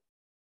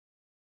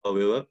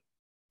 However,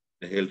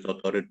 the health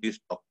authorities,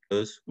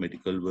 doctors,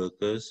 medical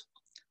workers,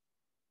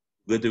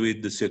 together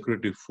with the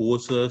security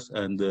forces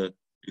and the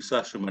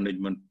disaster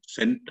management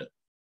center,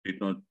 did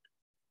not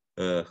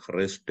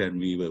rest, and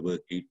we were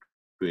working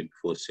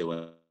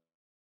 24/7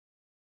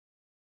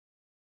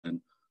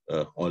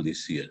 all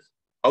these years.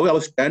 However,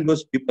 our stand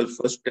was people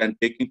first and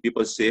taking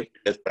people's safety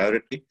as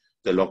priority.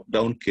 The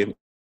lockdown came.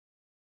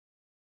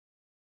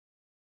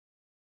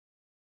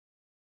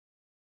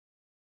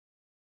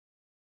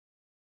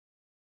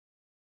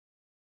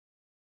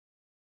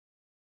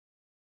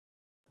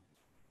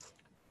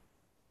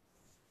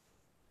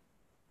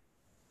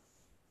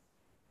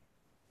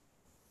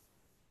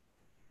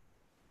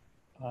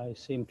 I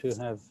seem to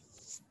have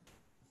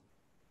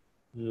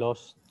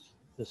lost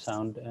the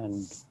sound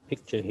and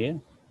picture here.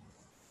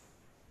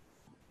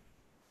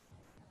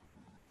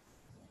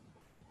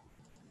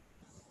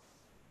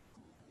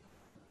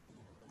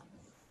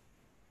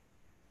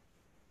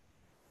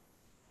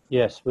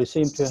 Yes, we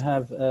seem to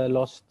have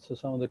lost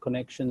some of the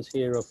connections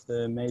here of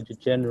the Major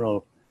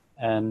General,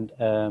 and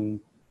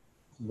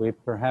we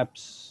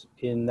perhaps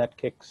in that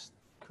case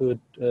could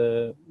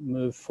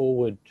move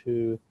forward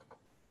to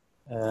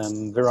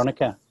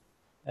Veronica,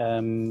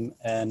 and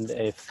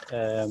if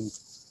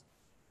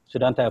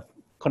Sudanta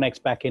connects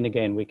back in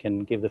again, we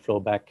can give the floor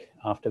back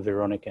after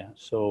Veronica.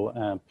 So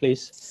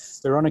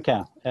please,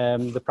 Veronica,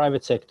 the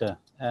private sector,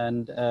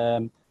 and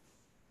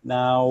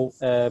now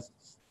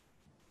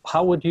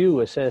how would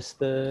you assess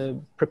the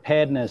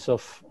preparedness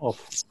of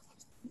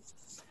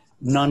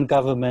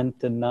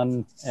non-government and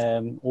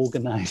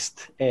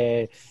non-organized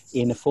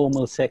in a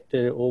formal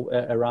sector or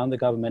around the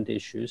government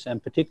issues,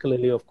 and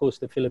particularly, of course,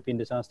 the Philippine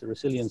Disaster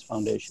Resilience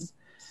Foundation,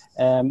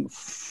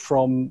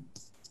 from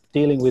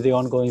dealing with the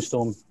ongoing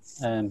storm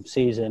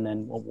season,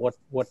 and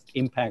what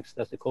impacts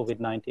does the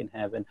COVID-19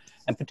 have, and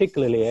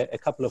particularly a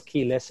couple of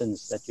key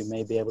lessons that you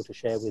may be able to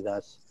share with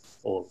us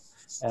all.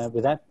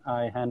 With that,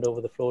 I hand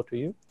over the floor to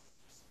you.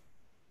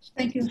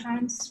 Thank you,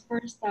 Hans.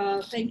 First,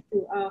 thank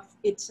you.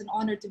 It's an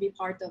honor to be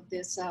part of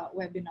this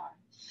webinar.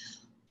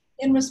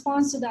 In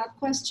response to that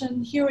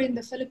question, here in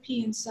the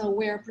Philippines,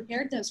 where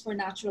preparedness for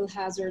natural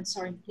hazards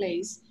are in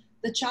place,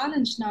 the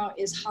challenge now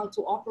is how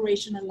to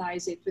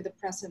operationalize it with the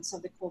presence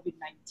of the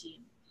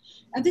COVID-19.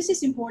 And this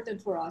is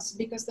important for us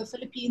because the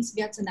Philippines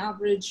gets an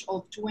average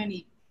of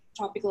 20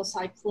 tropical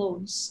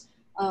cyclones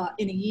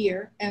in a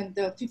year, and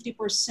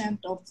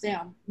 50% of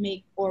them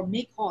may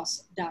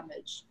cause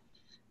damage.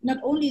 Not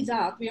only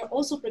that, we are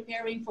also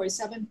preparing for a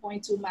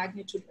 7.2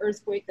 magnitude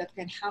earthquake that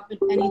can happen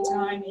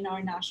anytime in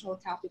our national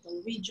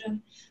capital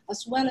region,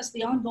 as well as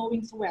the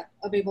ongoing threat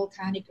of a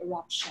volcanic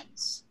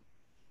eruptions.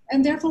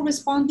 And therefore,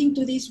 responding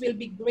to these will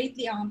be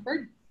greatly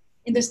hampered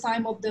in this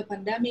time of the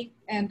pandemic,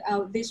 and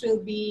this will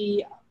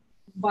be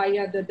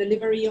via the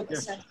delivery of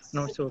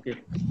essential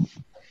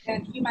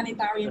and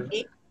humanitarian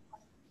aid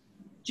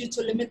due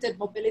to limited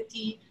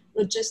mobility,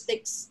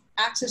 logistics,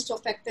 access to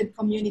affected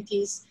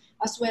communities,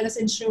 as well as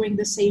ensuring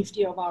the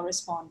safety of our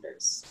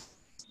responders.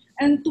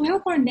 And to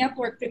help our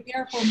network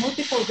prepare for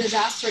multiple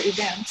disaster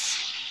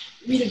events,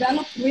 we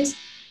developed risk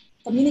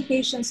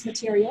communications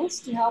materials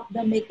to help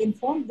them make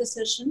informed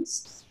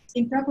decisions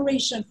in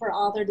preparation for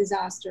other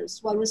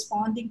disasters while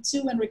responding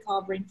to and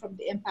recovering from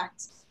the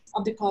impacts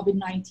of the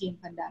COVID-19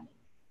 pandemic.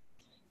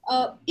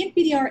 In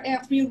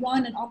PDRF, we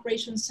run an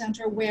operations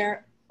center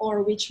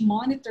which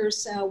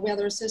monitors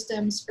weather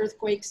systems,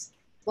 earthquakes,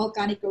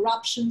 volcanic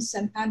eruptions,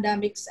 and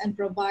pandemics, and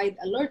provide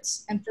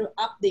alerts and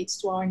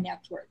updates to our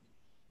network.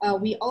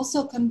 We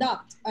also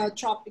conduct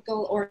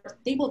tropical or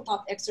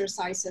tabletop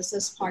exercises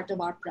as part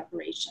of our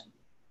preparation.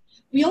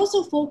 We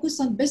also focus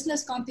on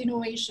business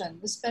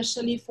continuation,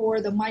 especially for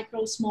the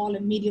micro, small,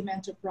 and medium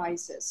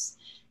enterprises.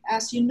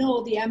 As you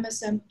know, the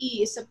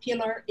MSME is a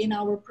pillar in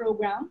our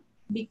program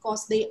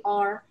because the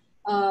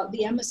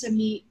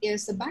MSME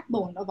is the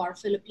backbone of our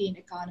Philippine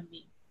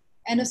economy.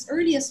 And as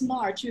early as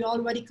March, we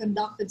already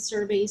conducted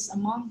surveys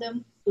among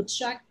them to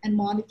check and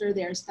monitor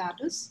their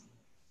status.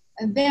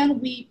 And then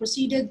we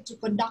proceeded to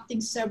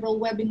conducting several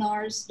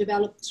webinars,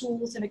 develop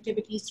tools and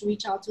activities to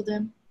reach out to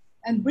them,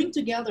 and bring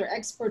together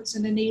experts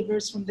and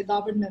enablers from the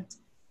government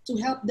to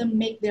help them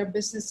make their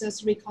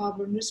businesses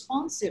recover and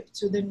responsive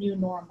to the new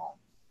normal.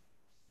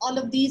 All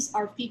of these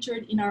are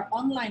featured in our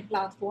online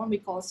platform we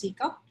call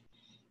CCUP,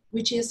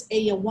 which is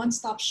a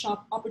one-stop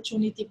shop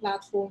opportunity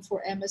platform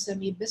for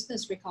MSME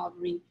business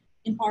recovery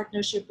in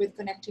partnership with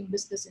Connecting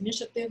Business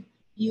Initiative,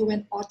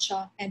 UN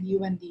OCHA, and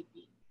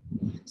UNDP.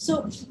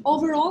 So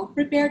overall,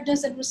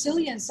 preparedness and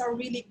resilience are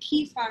really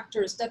key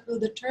factors that will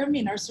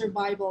determine our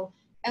survival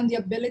and the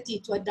ability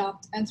to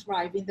adapt and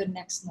thrive in the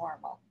next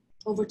normal.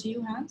 Over to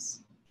you,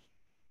 Hans.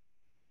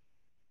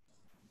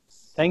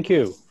 Thank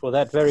you for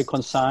that very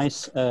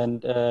concise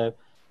and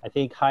I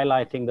think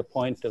highlighting the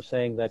point of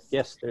saying that,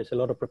 yes, there's a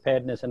lot of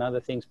preparedness and other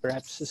things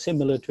perhaps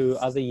similar to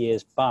other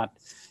years, but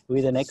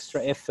with an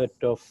extra effort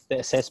of the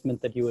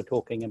assessment that you were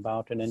talking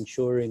about and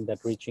ensuring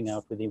that reaching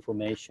out with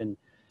information.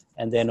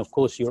 And then, of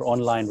course, your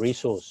online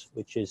resource,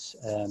 which is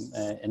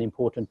an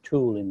important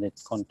tool in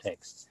this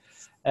context.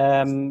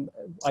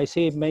 I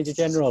see, Major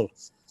General,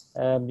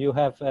 you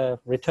have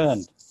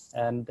returned.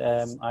 And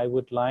I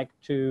would like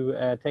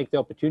to take the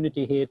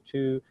opportunity here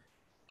to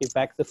give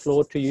back the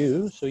floor to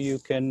you so you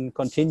can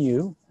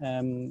continue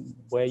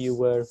where you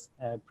were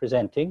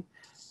presenting.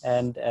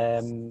 And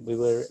we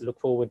will look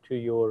forward to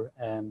your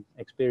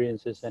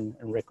experiences and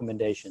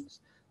recommendations.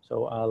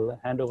 So I'll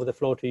hand over the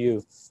floor to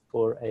you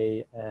for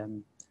a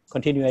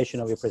continuation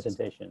of your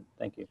presentation.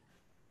 Thank you.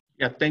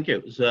 Yeah, thank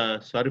you. So,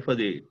 sorry for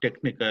the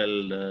technical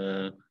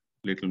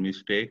little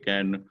mistake.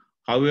 And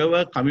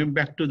however, coming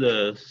back to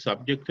the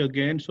subject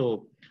again,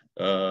 so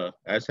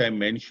as I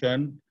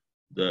mentioned,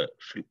 the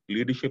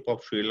leadership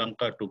of Sri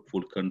Lanka took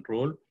full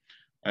control,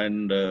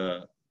 and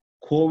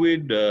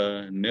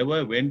COVID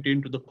never went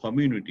into the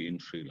community in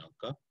Sri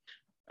Lanka.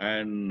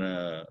 And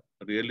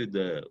really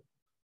the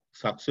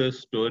success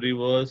story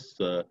was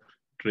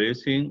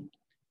tracing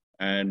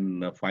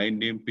and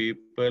finding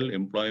people,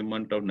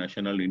 employment of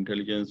national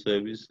intelligence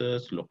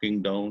services,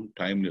 locking down,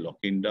 timely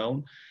locking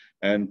down,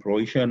 and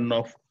provision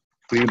of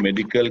free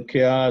medical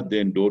care,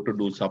 then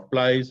door-to-door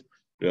supplies,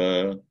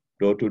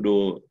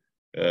 door-to-door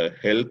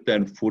health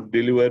and food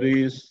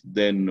deliveries,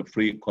 then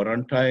free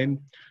quarantine,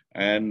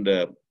 and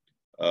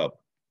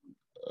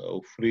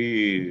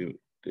free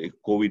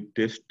COVID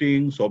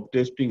testing, swab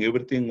testing,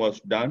 everything was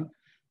done.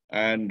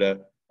 And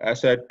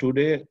as at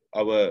today,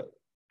 our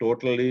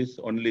total is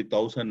only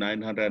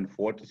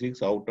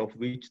 1,946, out of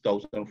which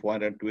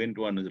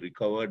 1,421 is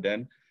recovered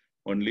and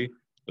only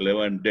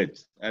 11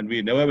 deaths. And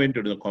we never went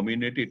to the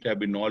community. It has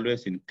been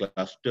always in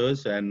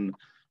clusters, and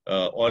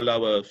all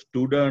our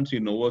students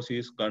in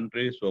overseas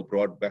countries were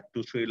brought back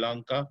to Sri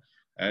Lanka,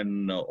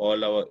 and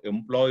all our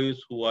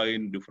employees who are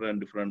in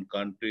different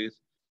countries,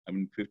 I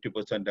mean,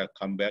 50% have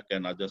come back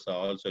and others are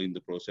also in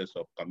the process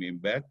of coming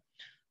back.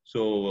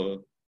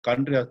 So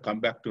country has come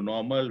back to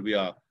normal. We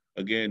are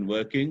again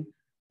working.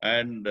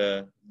 And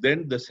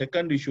then the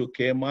second issue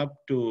came up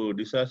to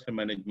Disaster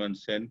Management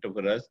Center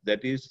for us,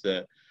 that is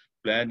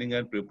planning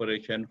and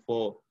preparation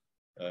for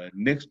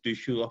next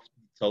issue of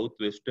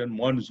southwestern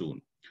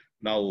monsoon.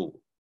 Now,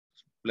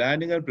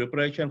 planning and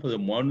preparation for the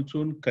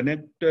monsoon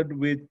connected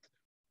with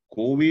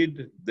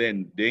COVID,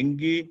 then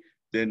dengue,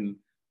 then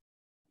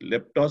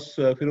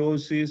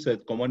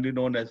leptospirosis, commonly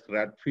known as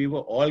rat fever,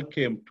 all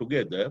came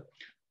together.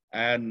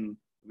 And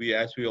we,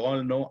 as we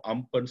all know,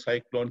 Amphan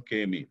cyclone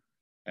came in.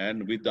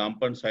 And with the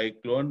Amphan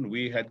cyclone,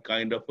 we had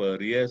kind of a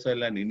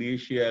rehearsal and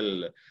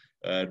initial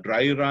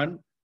dry run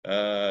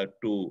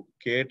to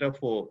cater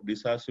for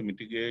disaster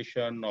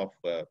mitigation of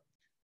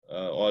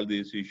all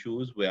these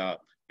issues, where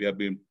we have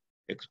been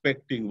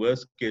expecting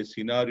worst case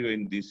scenario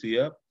in this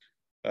year.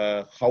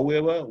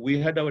 However, we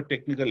had our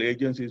technical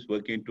agencies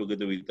working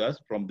together with us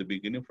from the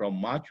beginning. From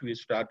March, we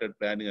started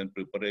planning and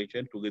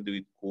preparation together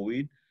with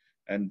COVID,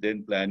 and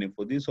then planning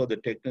for this. So the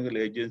technical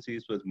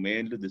agencies was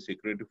mainly the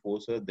security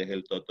forces, the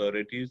health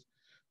authorities.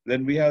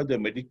 Then we have the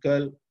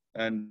medical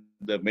and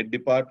the Med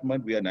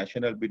Department. We are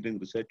National Building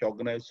Research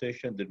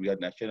Organization. Then we have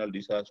National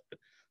Disaster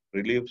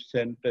Relief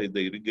Center,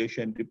 the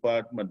Irrigation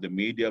Department. The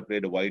media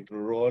played a vital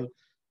role.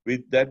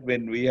 With that,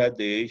 when we had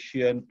the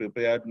Asian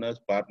Preparedness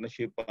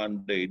Partnership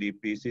under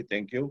ADPC,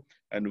 thank you,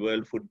 and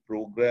World Food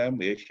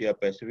Program, Asia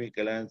Pacific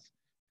Alliance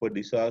for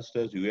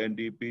Disasters,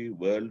 UNDP,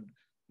 World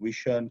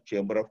Vision,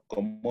 Chamber of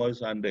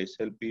Commerce under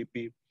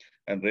SLPP,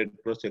 and Red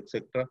Cross,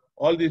 etc.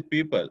 All these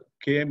people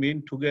came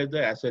in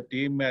together as a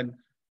team, and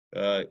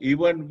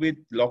even with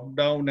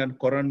lockdown and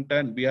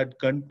quarantine, we had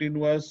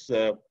continuous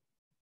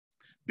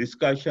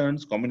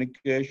discussions,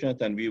 communications,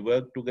 and we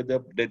worked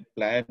together, did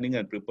planning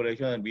and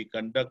preparation, and we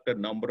conducted a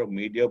number of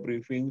media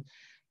briefings,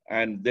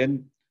 and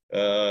then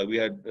we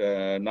had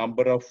a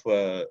number of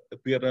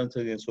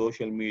appearances in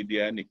social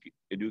media and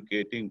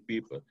educating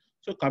people.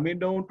 So coming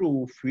down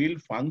to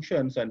field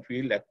functions and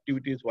field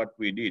activities, what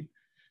we did,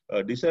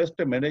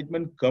 disaster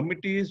management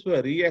committees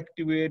were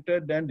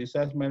reactivated and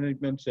disaster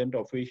management center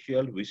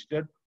officials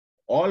visited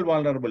all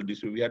vulnerable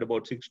districts. We had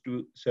about 6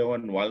 to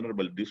 7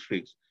 vulnerable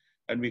districts,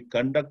 and we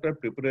conducted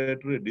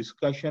preparatory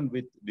discussion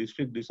with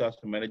district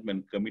disaster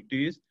management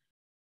committees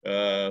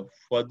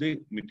for the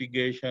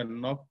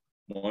mitigation of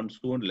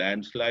monsoon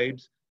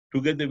landslides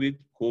together with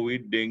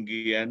COVID,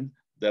 dengue, and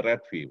the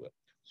rat fever.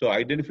 So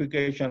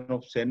identification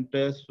of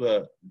centers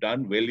were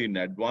done well in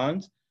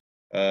advance,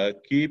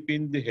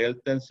 keeping the health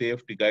and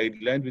safety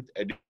guidelines with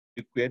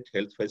adequate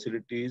health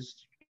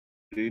facilities,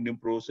 screening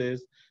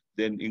process,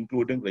 then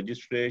including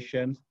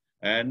registrations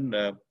and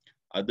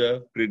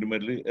other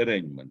preliminary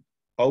arrangements.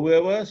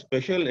 However,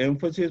 special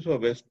emphasis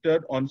was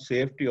vested on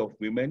safety of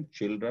women,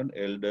 children,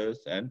 elders,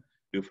 and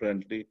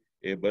differently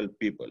able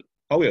people.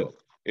 However,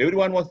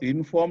 everyone was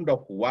informed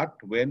of what,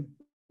 when,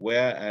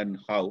 where, and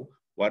how,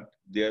 what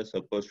they are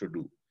supposed to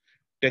do.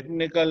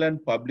 Technical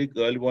and public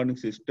early warning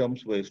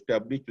systems were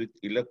established with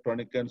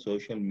electronic and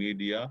social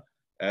media,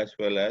 as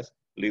well as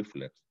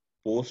leaflets.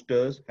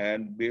 Posters,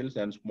 handbills,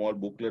 and small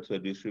booklets were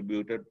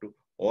distributed to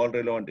all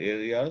relevant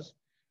areas,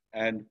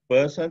 and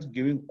persons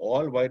giving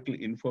all vital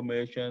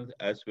information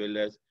as well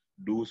as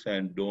do's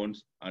and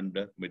don'ts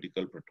under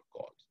medical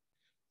protocols.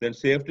 Then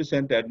safety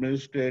center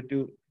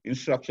administrative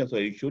instructions were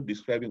issued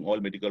describing all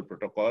medical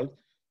protocols,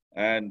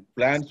 and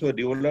plans were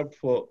developed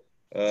for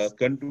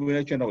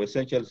continuation of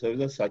essential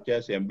services such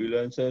as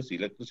ambulances,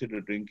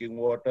 electricity, drinking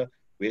water,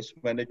 waste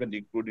management,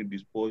 including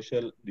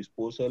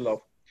disposal of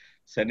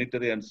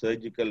sanitary and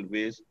surgical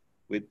waste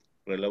with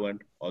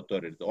relevant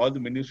authorities. All the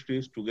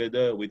ministries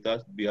together with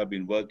us, we have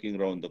been working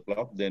around the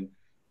clock. Then,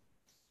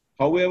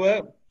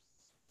 however,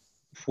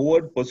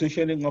 forward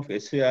positioning of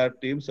SAR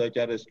teams, search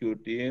and rescue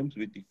teams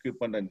with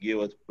equipment and gear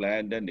was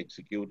planned and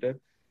executed.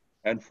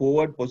 And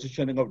forward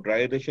positioning of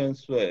dry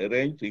rations were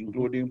arranged,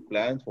 including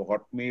plans for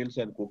hot meals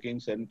and cooking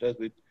centers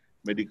with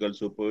medical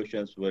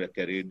supervisions were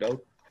carried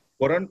out.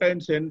 Quarantine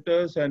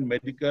centers and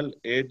medical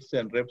aids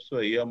and reps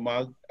were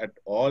earmarked at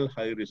all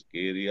high-risk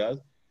areas.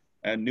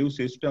 And a new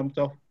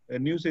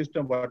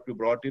system what we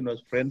brought in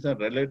was friends and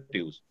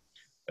relatives.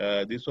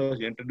 This was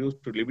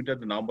introduced to limit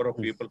the number of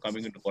people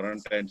coming into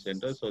quarantine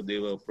centers. So they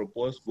were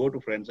proposed, go to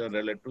friends and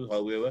relatives.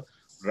 However,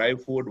 dry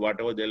food,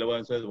 whatever the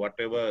allowances,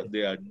 whatever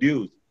they are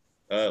dues,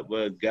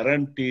 were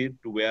guaranteed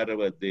to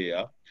wherever they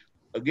are.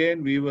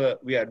 Again,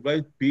 we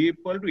advised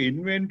people to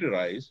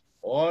inventorize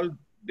all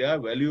their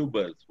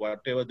valuables,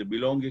 whatever the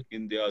belongings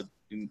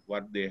in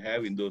what they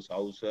have in those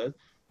houses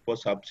for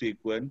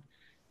subsequent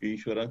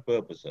insurance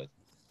purposes.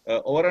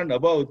 Over and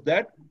above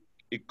that,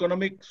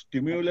 economic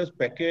stimulus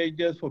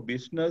packages for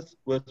business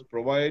was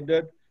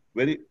provided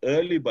very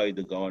early by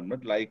the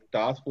government, like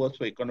Task Force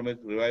for Economic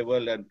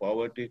Revival and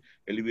Poverty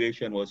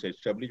Alleviation was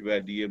established,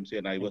 where DMC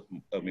and I was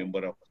a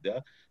member of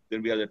that.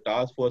 Then we had a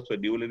task force for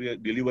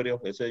delivery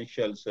of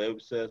essential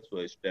services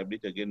was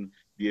established. Again,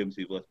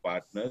 DMC was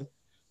partners.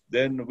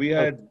 Then we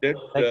had debt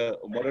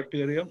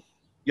moratorium.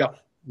 Yeah.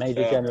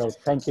 Major General,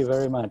 thank you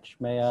very much.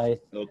 May I?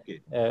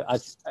 Okay. I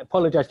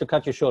apologize to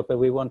cut you short, but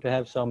we want to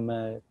have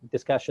some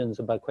discussions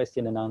about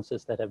question and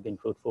answers that have been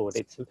put forward.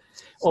 It's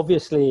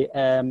obviously,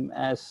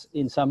 as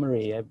in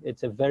summary,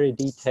 it's a very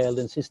detailed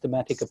and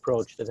systematic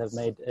approach that have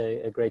made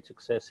a great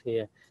success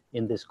here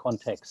in this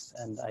context.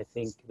 And I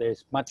think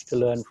there's much to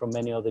learn from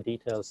many of the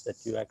details that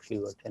you actually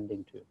were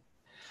attending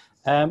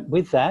to.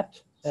 With that,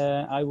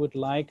 I would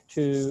like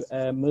to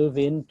move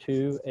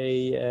into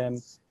a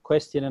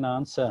question and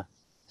answer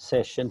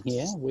session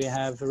here. We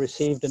have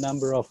received a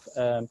number of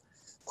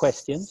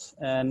questions,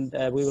 and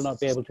we will not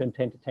be able to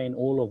entertain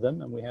all of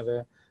them, and we have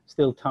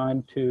still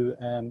time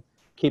to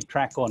keep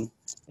track on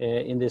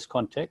in this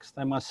context.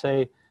 I must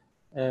say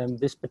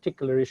this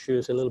particular issue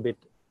is a little bit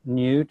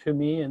new to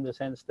me in the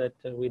sense that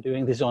we're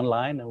doing this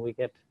online and we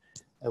get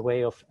a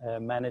way of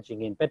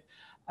managing it. But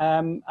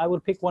I will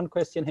pick one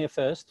question here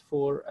first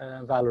for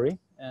Valerie,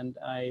 and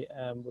I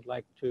would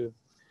like to,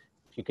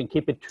 if you can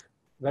keep it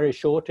very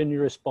short in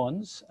your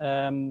response,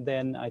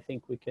 then I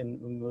think we can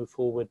move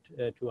forward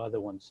to other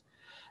ones.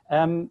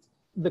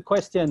 The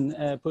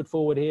question put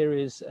forward here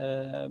is,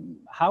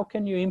 how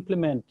can you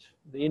implement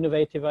the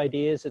innovative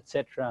ideas,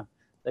 etc.,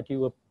 that you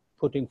were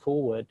putting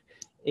forward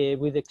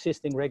with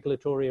existing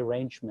regulatory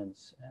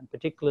arrangements, and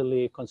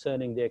particularly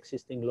concerning the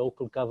existing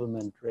local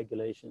government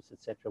regulations,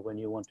 etc., when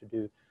you want to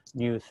do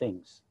new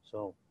things?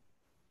 So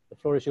the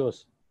floor is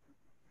yours.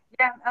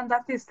 Yeah, and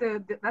that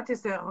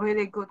is a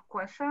really good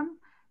question,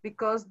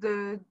 because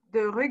the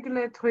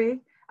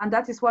regulatory, and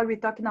that is why we're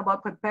talking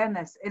about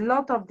preparedness. A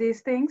lot of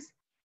these things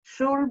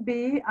should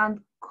be and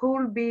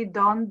could be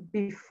done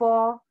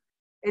before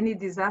any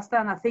disaster,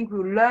 and I think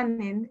we're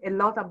learning a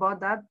lot about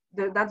that.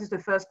 That is the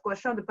first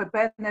question. The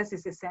preparedness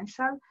is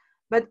essential,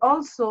 but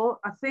also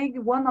I think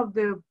one of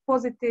the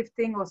positive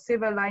thing or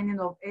silver lining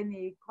of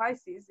any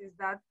crisis is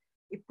that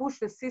it pushes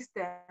the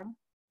system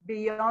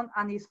beyond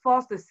and it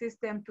forced the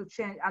system to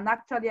change. And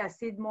actually I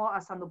see it more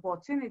as an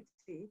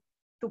opportunity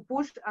to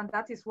push, and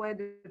that is where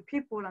the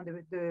people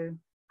and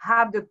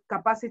have the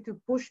capacity to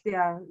push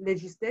their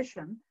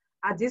legislation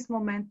at this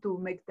moment to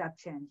make that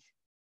change.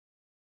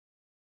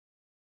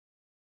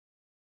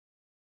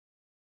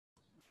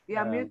 You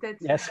are muted.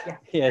 Yes, yeah.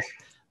 Yes,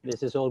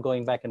 this is all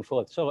going back and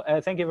forth. So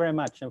thank you very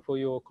much and for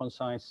your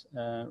concise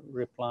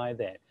reply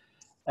there.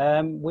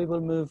 We will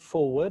move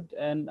forward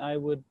and I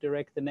would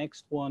direct the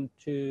next one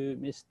to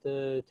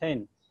Mr.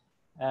 Thein.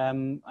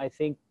 I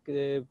think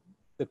the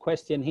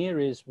question here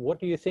is, what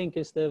do you think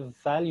is the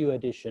value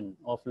addition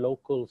of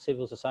local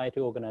civil society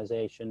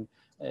organization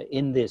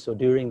in this or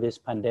during this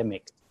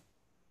pandemic?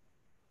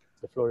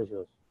 The floor is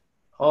yours.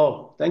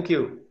 Oh, thank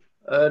you.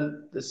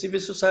 The civil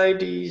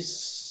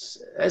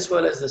societies, as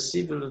well as the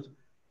civil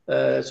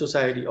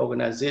society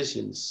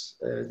organizations,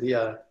 they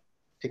are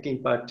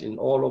taking part in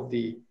all of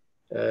the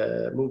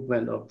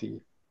movement of the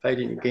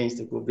fighting against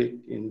the COVID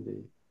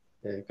in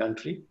the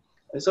country.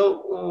 And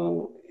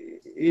so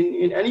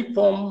in any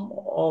form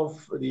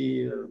of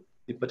the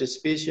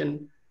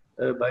participation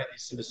by the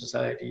civil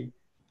society,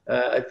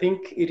 I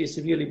think it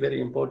is really very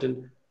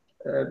important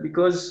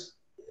because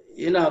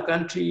in our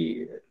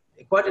country,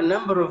 quite a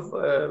number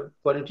of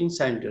quarantine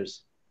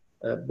centers,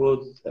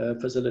 both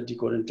facility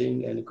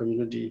quarantine and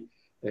community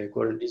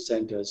quarantine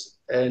centers.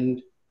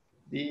 And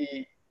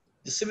the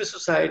civil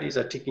societies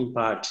are taking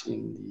part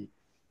in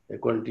the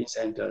quarantine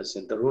centers,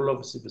 and the role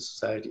of civil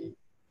society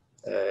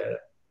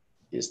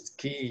is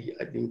key,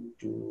 I think,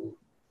 to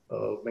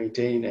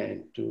maintain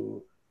and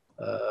to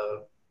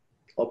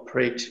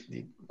operate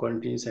the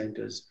quarantine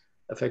centers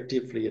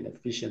effectively and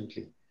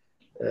efficiently.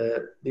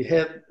 They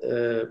have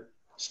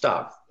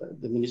staff,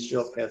 the Ministry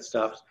of Health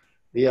staff,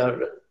 they are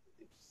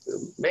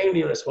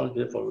mainly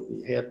responsible for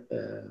the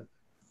health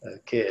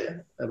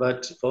care,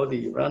 but for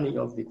the running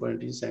of the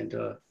quarantine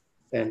center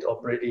and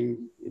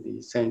operating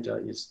the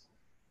center is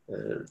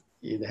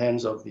in the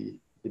hands of the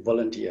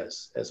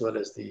volunteers, as well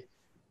as the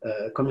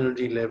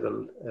community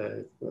level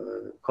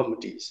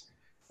committees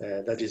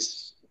that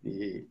is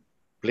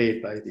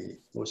played by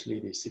mostly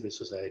the civil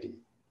society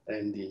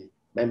and the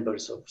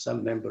members of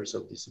some members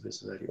of the civil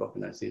society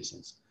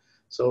organizations.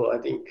 So I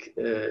think,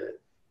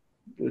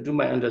 to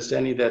my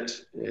understanding, that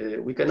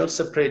we cannot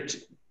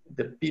separate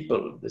the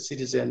people, the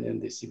citizen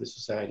and the civil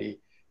society,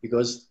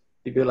 because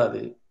people are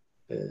the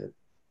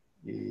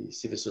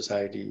civil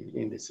society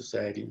in the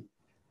society,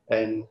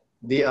 and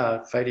they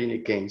are fighting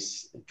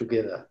against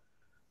together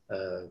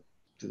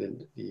to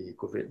the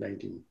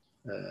COVID-19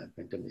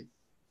 pandemic.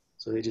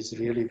 So it is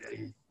really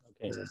very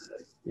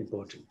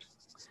important.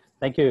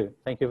 Thank you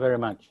very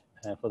much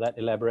for that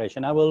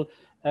elaboration. I will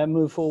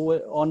move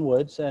forward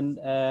onwards, and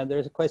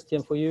there's a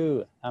question for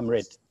you,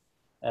 Amrit,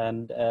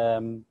 and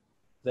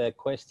the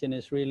question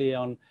is really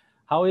on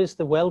how is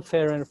the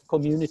welfare of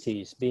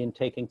communities being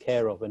taken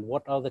care of, and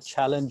what are the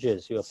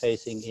challenges you're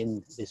facing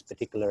in this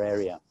particular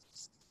area?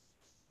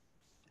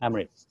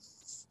 Amrit.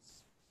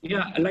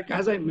 Yeah, like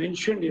as I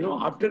mentioned,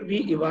 after we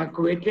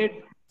evacuated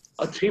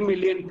 3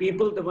 million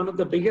people, one of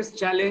the biggest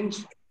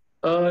challenge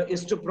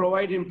is to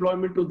provide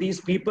employment to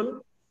these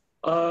people.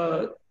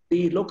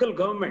 The local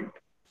government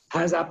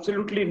has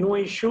absolutely no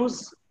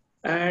issues,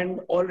 and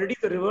already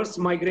the reverse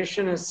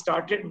migration has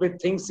started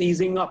with things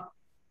easing up.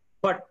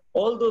 But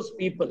all those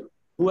people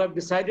who have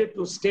decided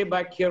to stay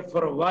back here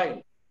for a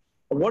while,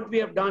 what we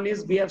have done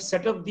is we have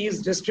set up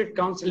these district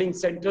counseling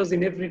centers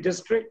in every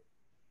district.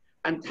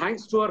 And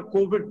thanks to our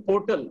COVID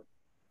portal,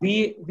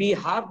 we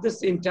have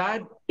this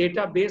entire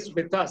database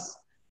with us,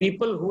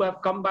 people who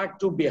have come back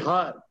to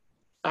Bihar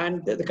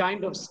and the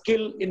kind of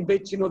skill in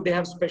which they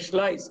have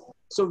specialized.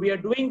 So we are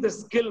doing the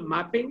skill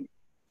mapping,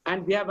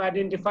 and we have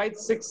identified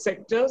 6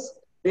 sectors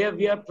where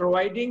we are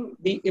providing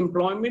the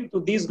employment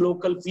to these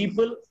local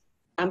people,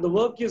 and the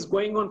work is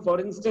going on. For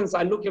instance,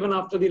 I look even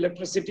after the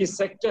electricity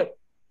sector.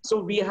 So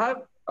we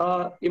have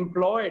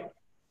employed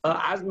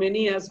as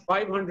many as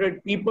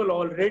 500 people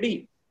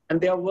already, and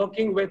they are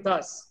working with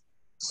us.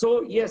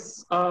 So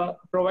yes,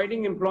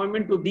 providing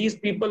employment to these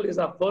people is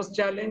our first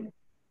challenge.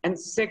 And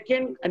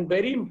second, and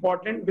very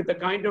important, with the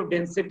kind of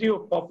density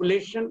of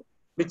population,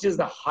 which is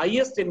the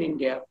highest in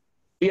India,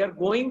 we are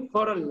going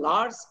for a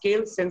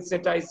large-scale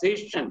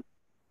sensitization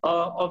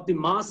of the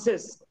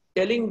masses,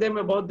 telling them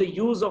about the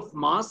use of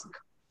mask,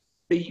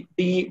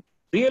 the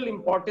real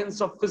importance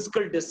of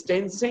physical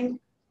distancing,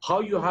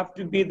 how you have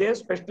to be there,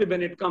 especially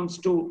when it comes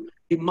to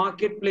the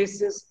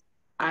marketplaces.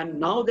 And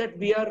now that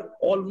we are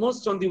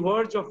almost on the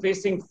verge of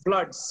facing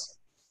floods,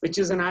 which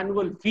is an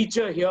annual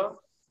feature here,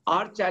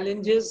 our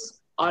challenges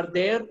are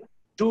there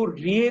to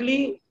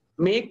really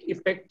make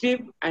effective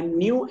and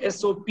new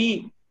SOP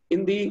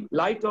in the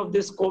light of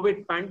this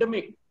COVID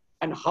pandemic,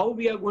 and how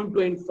we are going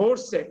to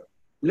enforce it.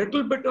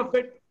 Little bit of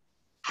it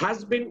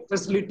has been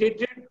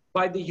facilitated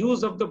by the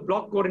use of the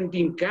block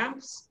quarantine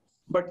camps.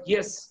 But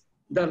yes,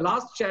 the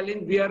last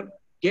challenge we are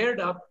geared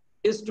up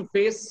is to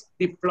face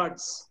the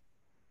floods.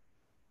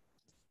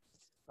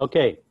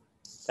 Okay,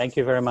 thank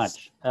you very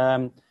much.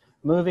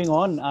 Moving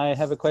on, I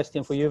have a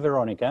question for you,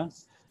 Veronica.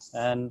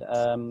 And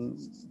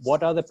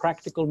what are the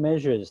practical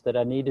measures that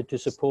are needed to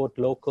support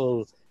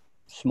local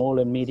small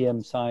and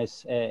medium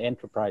size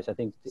enterprise. I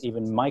think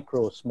even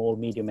micro, small,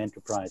 medium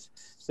enterprise,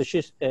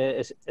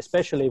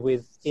 especially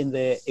within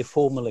the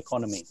informal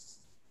economy.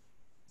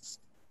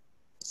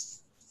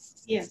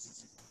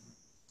 Yes,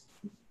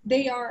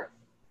 they are,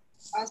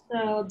 as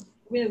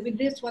with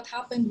this, what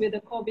happened with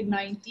the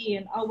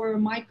COVID-19, our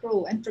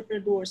micro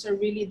entrepreneurs are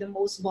really the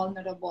most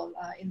vulnerable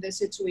in this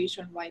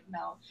situation right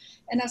now.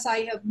 And as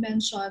I have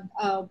mentioned,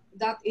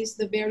 that is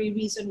the very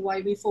reason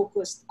why we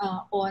focused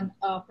on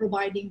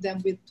providing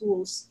them with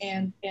tools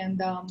and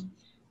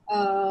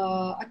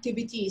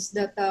activities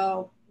that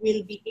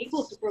will be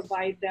able to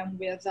provide them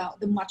with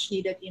the much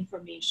needed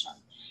information.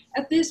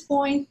 At this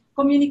point,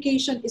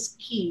 communication is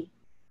key.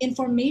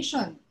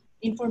 Information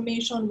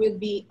will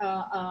be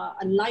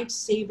a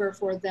lifesaver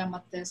for them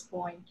at this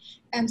point.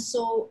 And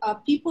so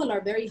people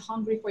are very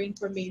hungry for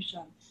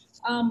information.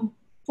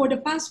 For the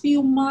past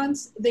few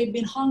months, they've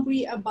been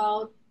hungry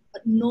about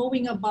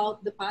knowing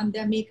about the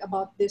pandemic,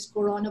 about this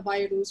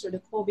coronavirus or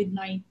the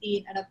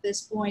COVID-19. And at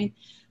this point,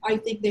 I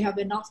think they have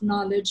enough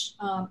knowledge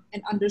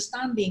and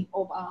understanding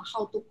of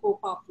how to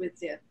cope up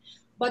with it.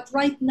 But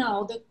right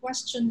now, the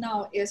question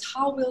now is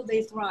how will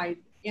they thrive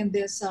in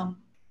this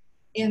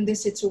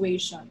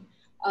situation?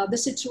 The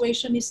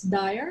situation is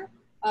dire.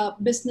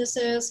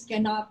 Businesses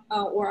cannot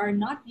or are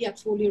not yet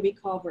fully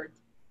recovered.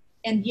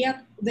 And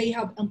yet they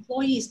have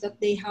employees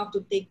that they have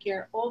to take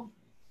care of.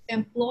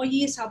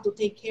 Employees have to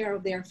take care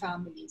of their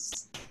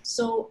families.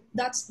 So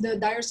that's the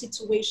dire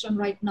situation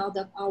right now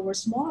that our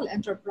small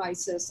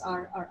enterprises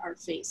are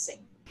facing.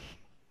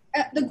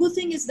 The good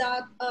thing is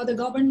that the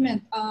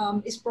government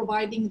is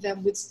providing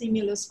them with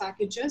stimulus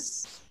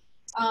packages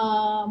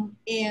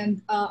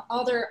and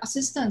other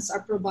assistance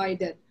are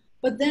provided.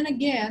 But then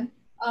again,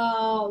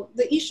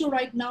 the issue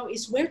right now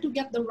is where to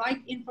get the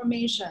right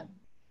information.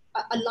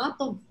 A lot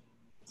of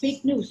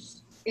fake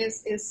news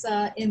is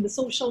in the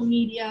social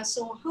media.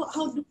 So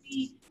how do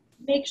we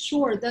make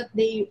sure that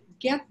they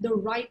get the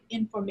right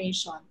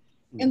information?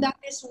 And that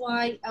is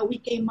why we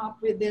came up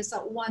with this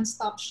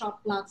one-stop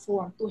shop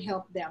platform to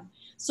help them.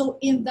 So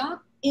in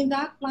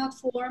that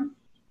platform,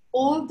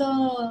 all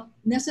the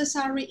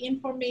necessary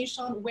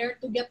information, where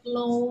to get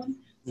loan,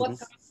 what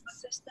kind of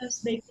assistance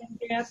they can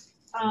get,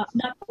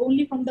 not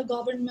only from the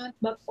government,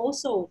 but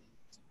also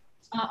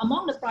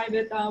among the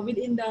private,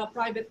 within the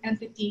private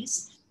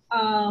entities,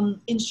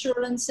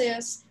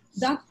 insurances,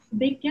 that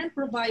they can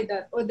provide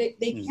that, or they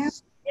can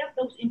get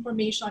those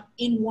information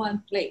in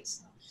one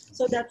place.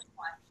 So that's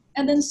one.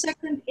 And then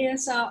second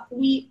is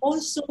we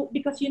also,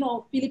 because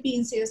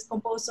Philippines is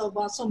composed of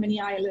so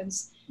many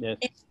islands, and,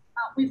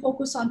 we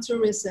focus on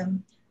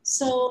tourism.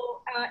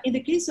 So in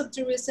the case of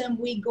tourism,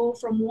 we go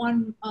from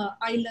one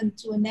island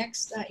to the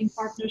next in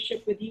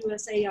partnership with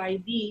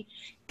USAID,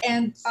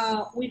 and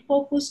we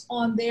focus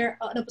on their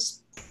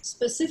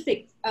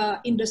specific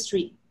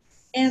industry.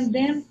 And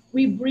then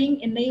we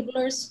bring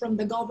enablers from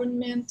the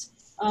government,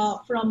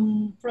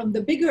 from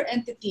the bigger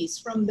entities,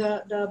 from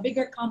the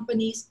bigger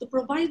companies, to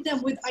provide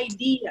them with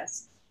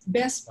ideas,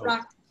 best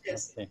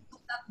practices, so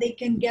that they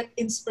can get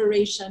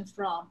inspiration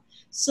from.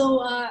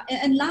 So,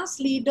 and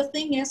lastly, the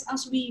thing is,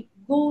 as we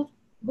go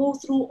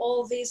through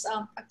all these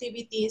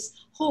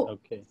activities, hope,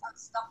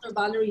 as Dr.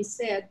 Valerie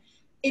said,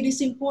 it is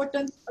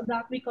important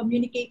that we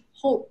communicate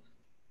hope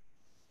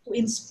to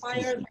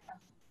inspire them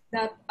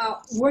that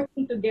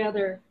working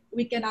together,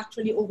 we can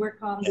actually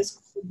overcome this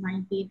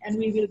COVID-19 and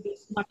we will be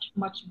much,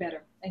 much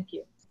better. Thank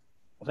you.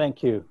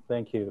 Thank you.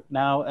 Thank you.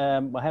 Now,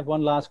 I have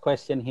one last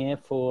question here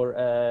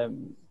for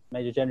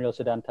Major General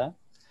Siddhanta.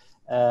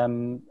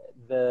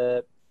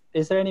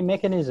 Is there any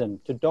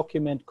mechanism to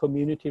document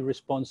community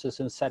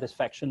responses and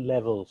satisfaction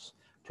levels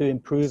to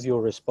improve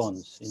your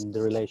response in the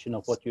relation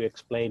of what you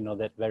explained, or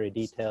that very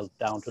detailed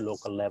down to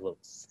local level?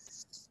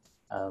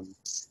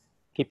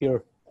 Keep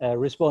your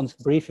response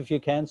brief if you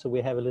can, so we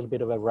have a little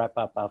bit of a wrap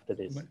up after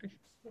this.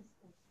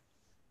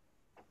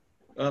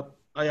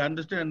 I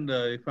understand,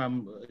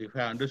 if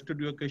I understood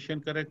your question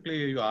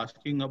correctly, you're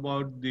asking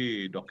about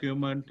the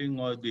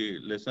documenting or the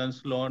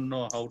lessons learned,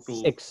 or how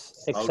to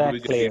how do we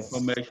get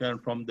information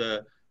from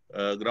the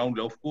ground.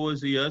 Of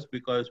course, yes,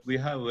 because we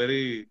have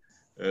very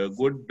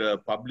good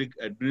public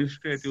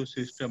administrative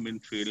system in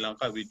Sri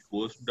Lanka, which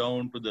goes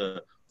down to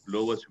the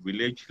lowest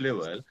village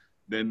level,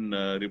 then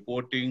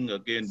reporting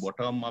again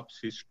bottom-up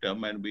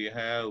system, and we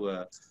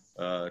have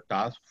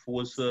task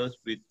forces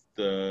with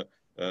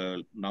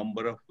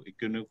number of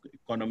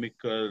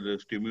economical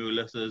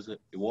stimuluses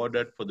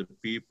awarded for the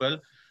people,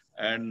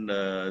 and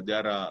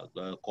there are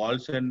call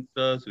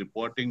centers,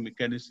 reporting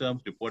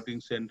mechanisms,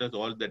 reporting centers,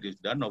 all that is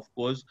done. Of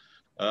course,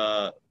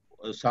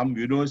 some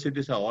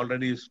universities have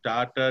already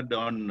started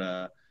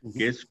on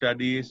case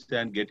studies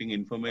and getting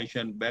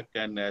information back,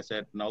 and as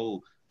at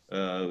now,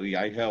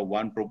 I have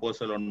one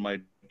proposal on my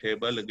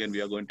table. Again,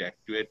 we are going to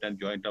activate and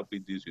join up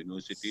with these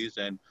universities,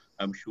 and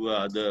I'm sure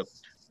other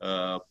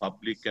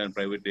public and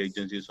private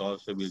agencies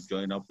also will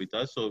join up with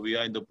us. So we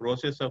are in the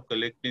process of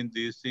collecting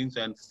these things,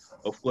 and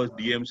of course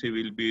DMC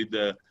will be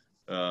the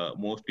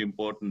most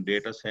important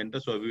data center.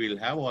 So we will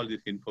have all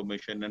this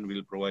information and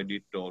we'll provide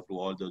it to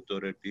all the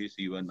authorities,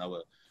 even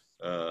our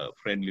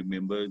friendly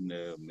members,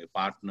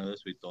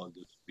 partners with all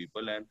those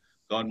people, and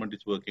government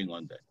is working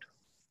on that.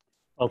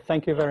 Well,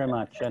 thank you very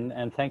much,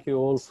 and thank you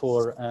all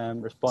for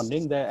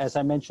responding. As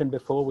I mentioned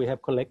before, we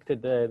have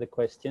collected the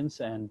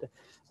questions, and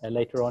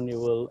later on you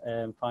will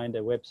find a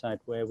website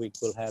where we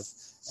will have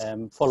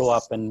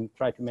follow-up and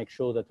try to make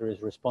sure that there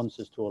is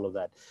responses to all of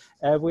that.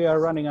 We are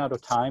running out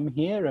of time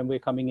here, and we're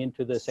coming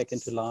into the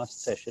second to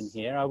last session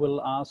here. I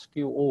will ask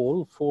you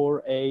all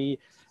for a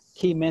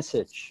key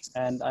message,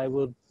 and I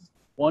would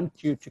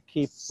want you to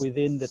keep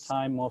within the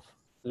time of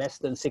less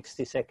than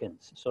 60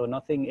 seconds. So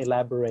nothing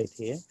elaborate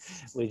here.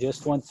 We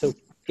just want to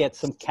get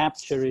some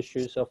capture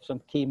issues of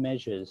some key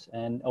measures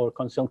or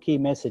some key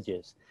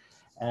messages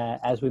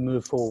as we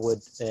move forward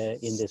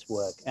in this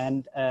work.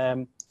 And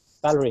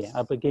Valerie,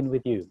 I'll begin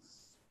with you.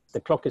 The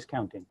clock is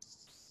counting.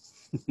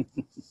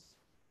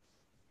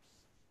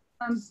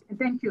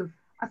 Thank you.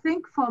 I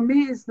think for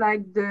me, it's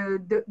like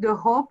the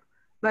hope,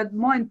 but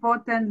more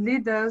important,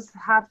 leaders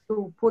have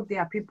to put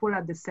their people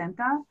at the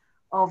center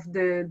of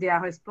their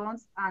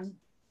response, and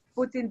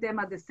putting them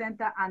at the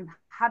center and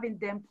having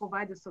them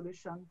provide the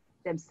solution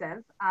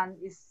themselves. And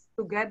it's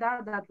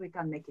together that we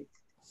can make it.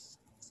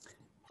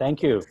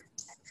 Thank you.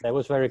 That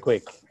was very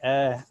quick.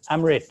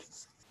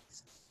 Amrit,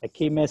 a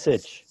key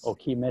message or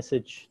key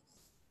message.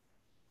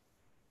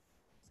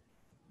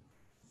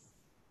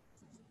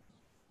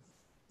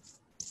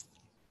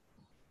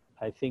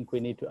 I think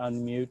we need to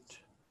unmute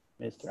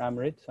Mr.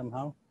 Amrit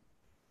somehow.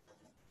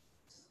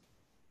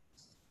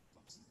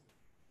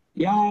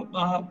 Yeah,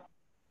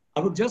 I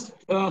would just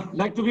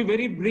like to be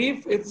very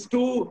brief. It's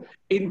to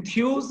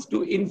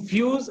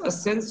infuse a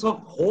sense of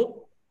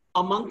hope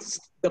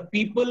amongst the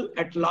people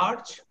at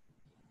large.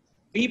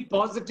 Be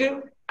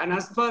positive, and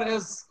as far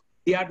as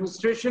the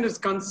administration is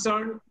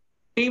concerned,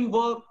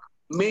 teamwork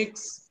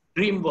makes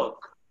dream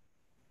work.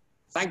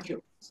 Thank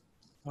you.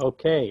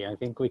 Okay, I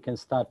think we can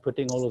start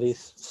putting all of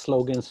these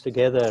slogans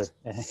together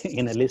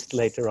in a list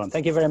later on.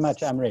 Thank you very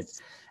much, Amrit.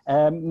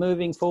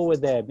 Moving forward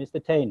there,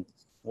 Mr. Thein,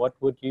 what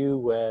would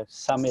you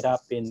sum it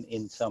up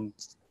in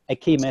a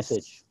key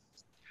message?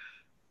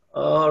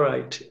 All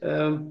right.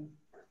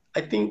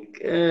 I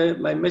think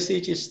my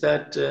message is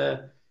that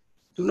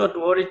do not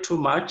worry too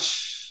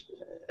much.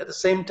 At the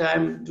same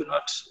time, do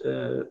not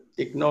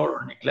ignore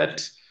or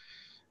neglect,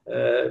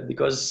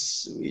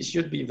 because we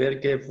should be very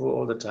careful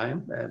all the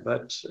time,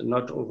 but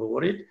not over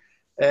worried,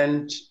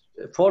 and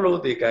follow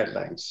the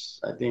guidelines.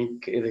 I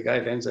think the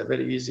guidelines are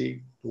very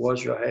easy: to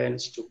wash your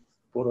hands, to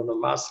put on a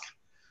mask,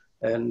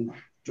 and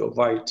to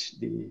avoid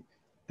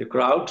the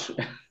crowd.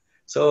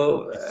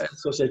 So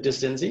social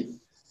distancing.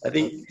 I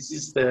think this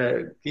is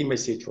the key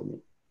message for me.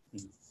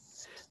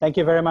 Thank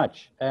you very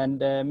much. And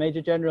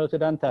Major General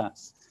Tudanta,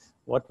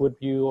 what would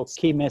your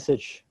key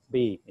message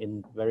be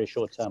in very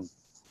short sum?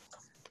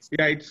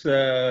 Yeah, it's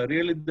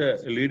really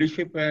the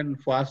leadership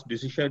and fast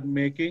decision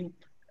making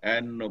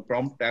and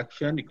prompt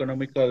action,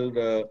 economical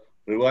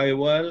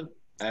revival,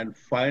 and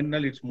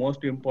final, it's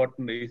most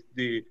important is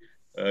the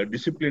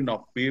discipline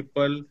of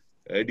people,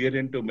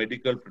 adhering to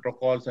medical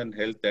protocols and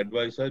health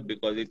advisors,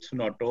 because it's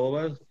not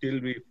over till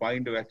we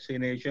find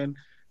vaccination.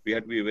 We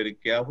have to be very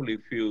careful.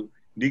 If you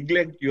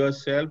neglect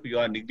yourself, you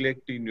are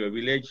neglecting your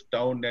village,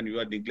 town, and you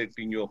are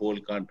neglecting your whole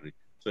country.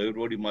 So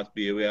everybody must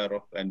be aware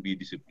of and be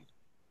disciplined.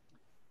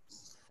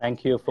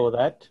 Thank you for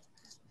that.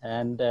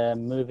 And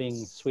moving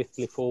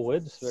swiftly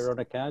forwards,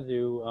 Veronica,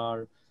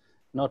 you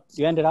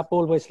ended up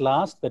always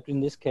last, but in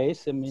this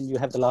case, I mean, you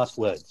have the last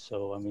word.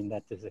 So, I mean,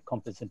 that is a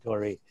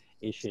compensatory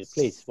issue.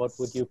 Please, what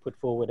would you put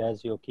forward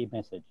as your key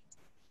message?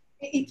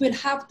 It will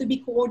have to be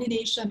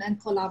coordination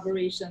and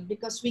collaboration,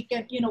 because we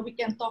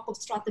can talk of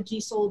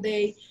strategies all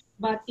day,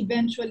 but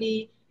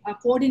eventually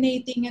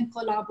coordinating and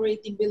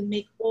collaborating will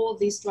make all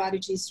these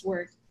strategies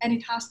work. And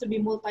it has to be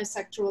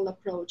multi-sectoral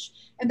approach.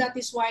 And that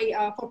is why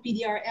for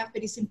PDRF,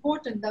 it is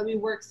important that we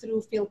work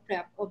through field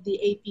prep of the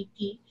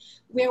APP,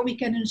 where we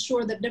can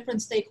ensure that different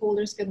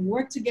stakeholders can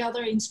work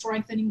together in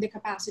strengthening the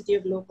capacity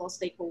of local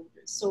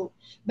stakeholders. So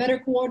better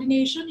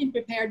coordination in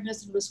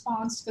preparedness and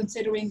response,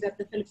 considering that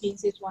the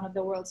Philippines is one of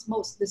the world's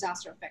most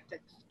disaster-affected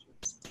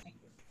countries. Thank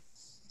you.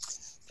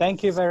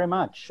 Thank you very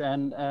much.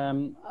 And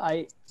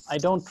I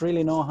don't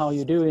really know how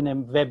you do in a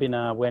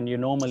webinar when you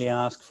normally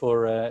ask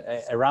for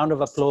a round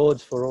of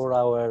applause for all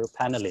our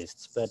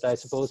panelists, but I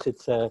suppose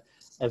it's a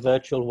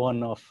virtual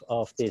one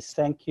of this.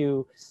 Thank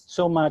you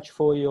so much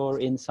for your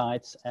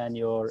insights and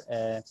your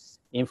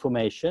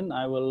information.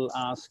 I will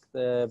ask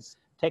the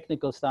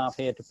technical staff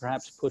here to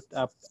perhaps put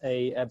up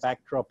a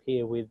backdrop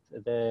here with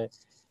the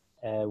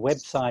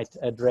website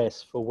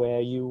address for where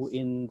you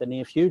in the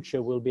near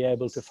future will be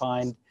able to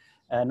find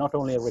not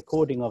only a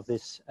recording of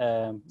this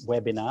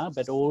webinar,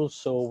 but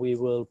also we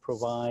will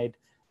provide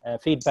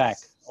feedback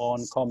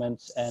on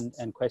comments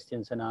and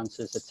questions and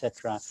answers,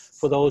 etc.,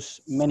 for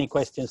those many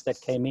questions that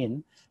came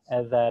in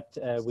that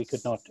we could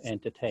not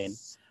entertain.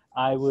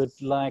 I would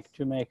like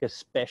to make a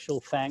special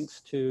thanks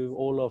to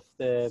all of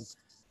the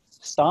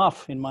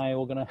staff in my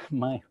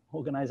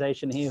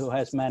organization here who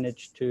has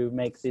managed to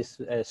make this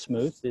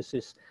smooth. This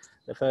is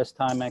the first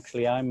time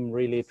actually I'm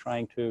really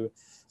trying to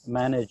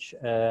manage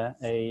a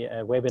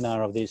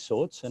webinar of these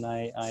sorts, and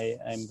I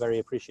am very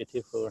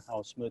appreciative for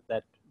how smooth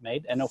that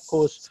made. And of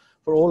course,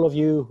 for all of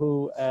you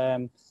who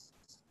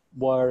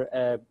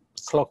were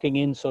clocking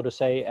in, so to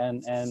say,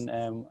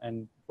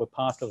 and were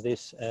part of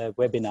this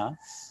webinar,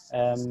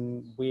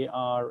 we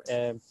are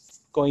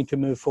going to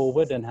move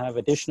forward and have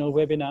additional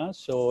webinars.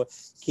 So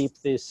keep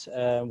this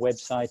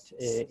website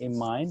in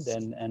mind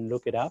and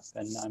look it up.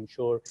 And I'm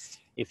sure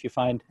if you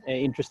find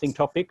interesting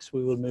topics,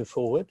 we will move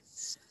forward.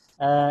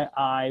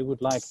 I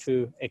would like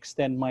to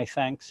extend my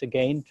thanks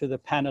again to the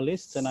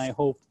panelists, and I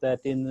hope that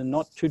in the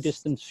not too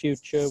distant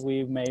future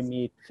we may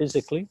meet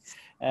physically.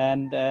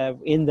 And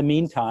in the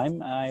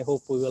meantime, I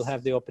hope we will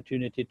have the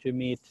opportunity to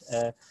meet.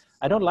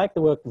 I don't like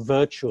the word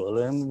virtual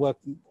and work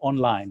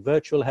online.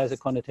 Virtual has a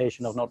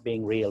connotation of not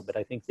being real, but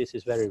I think this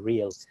is very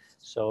real.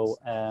 So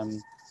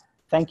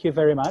thank you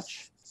very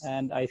much.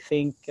 And I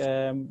think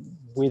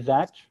with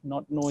that,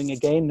 not knowing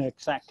again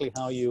exactly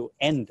how you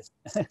end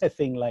a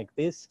thing like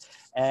this,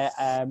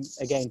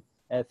 again,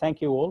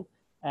 thank you all.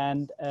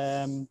 And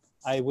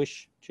I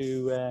wish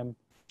to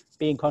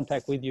be in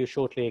contact with you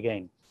shortly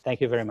again.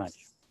 Thank you very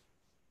much.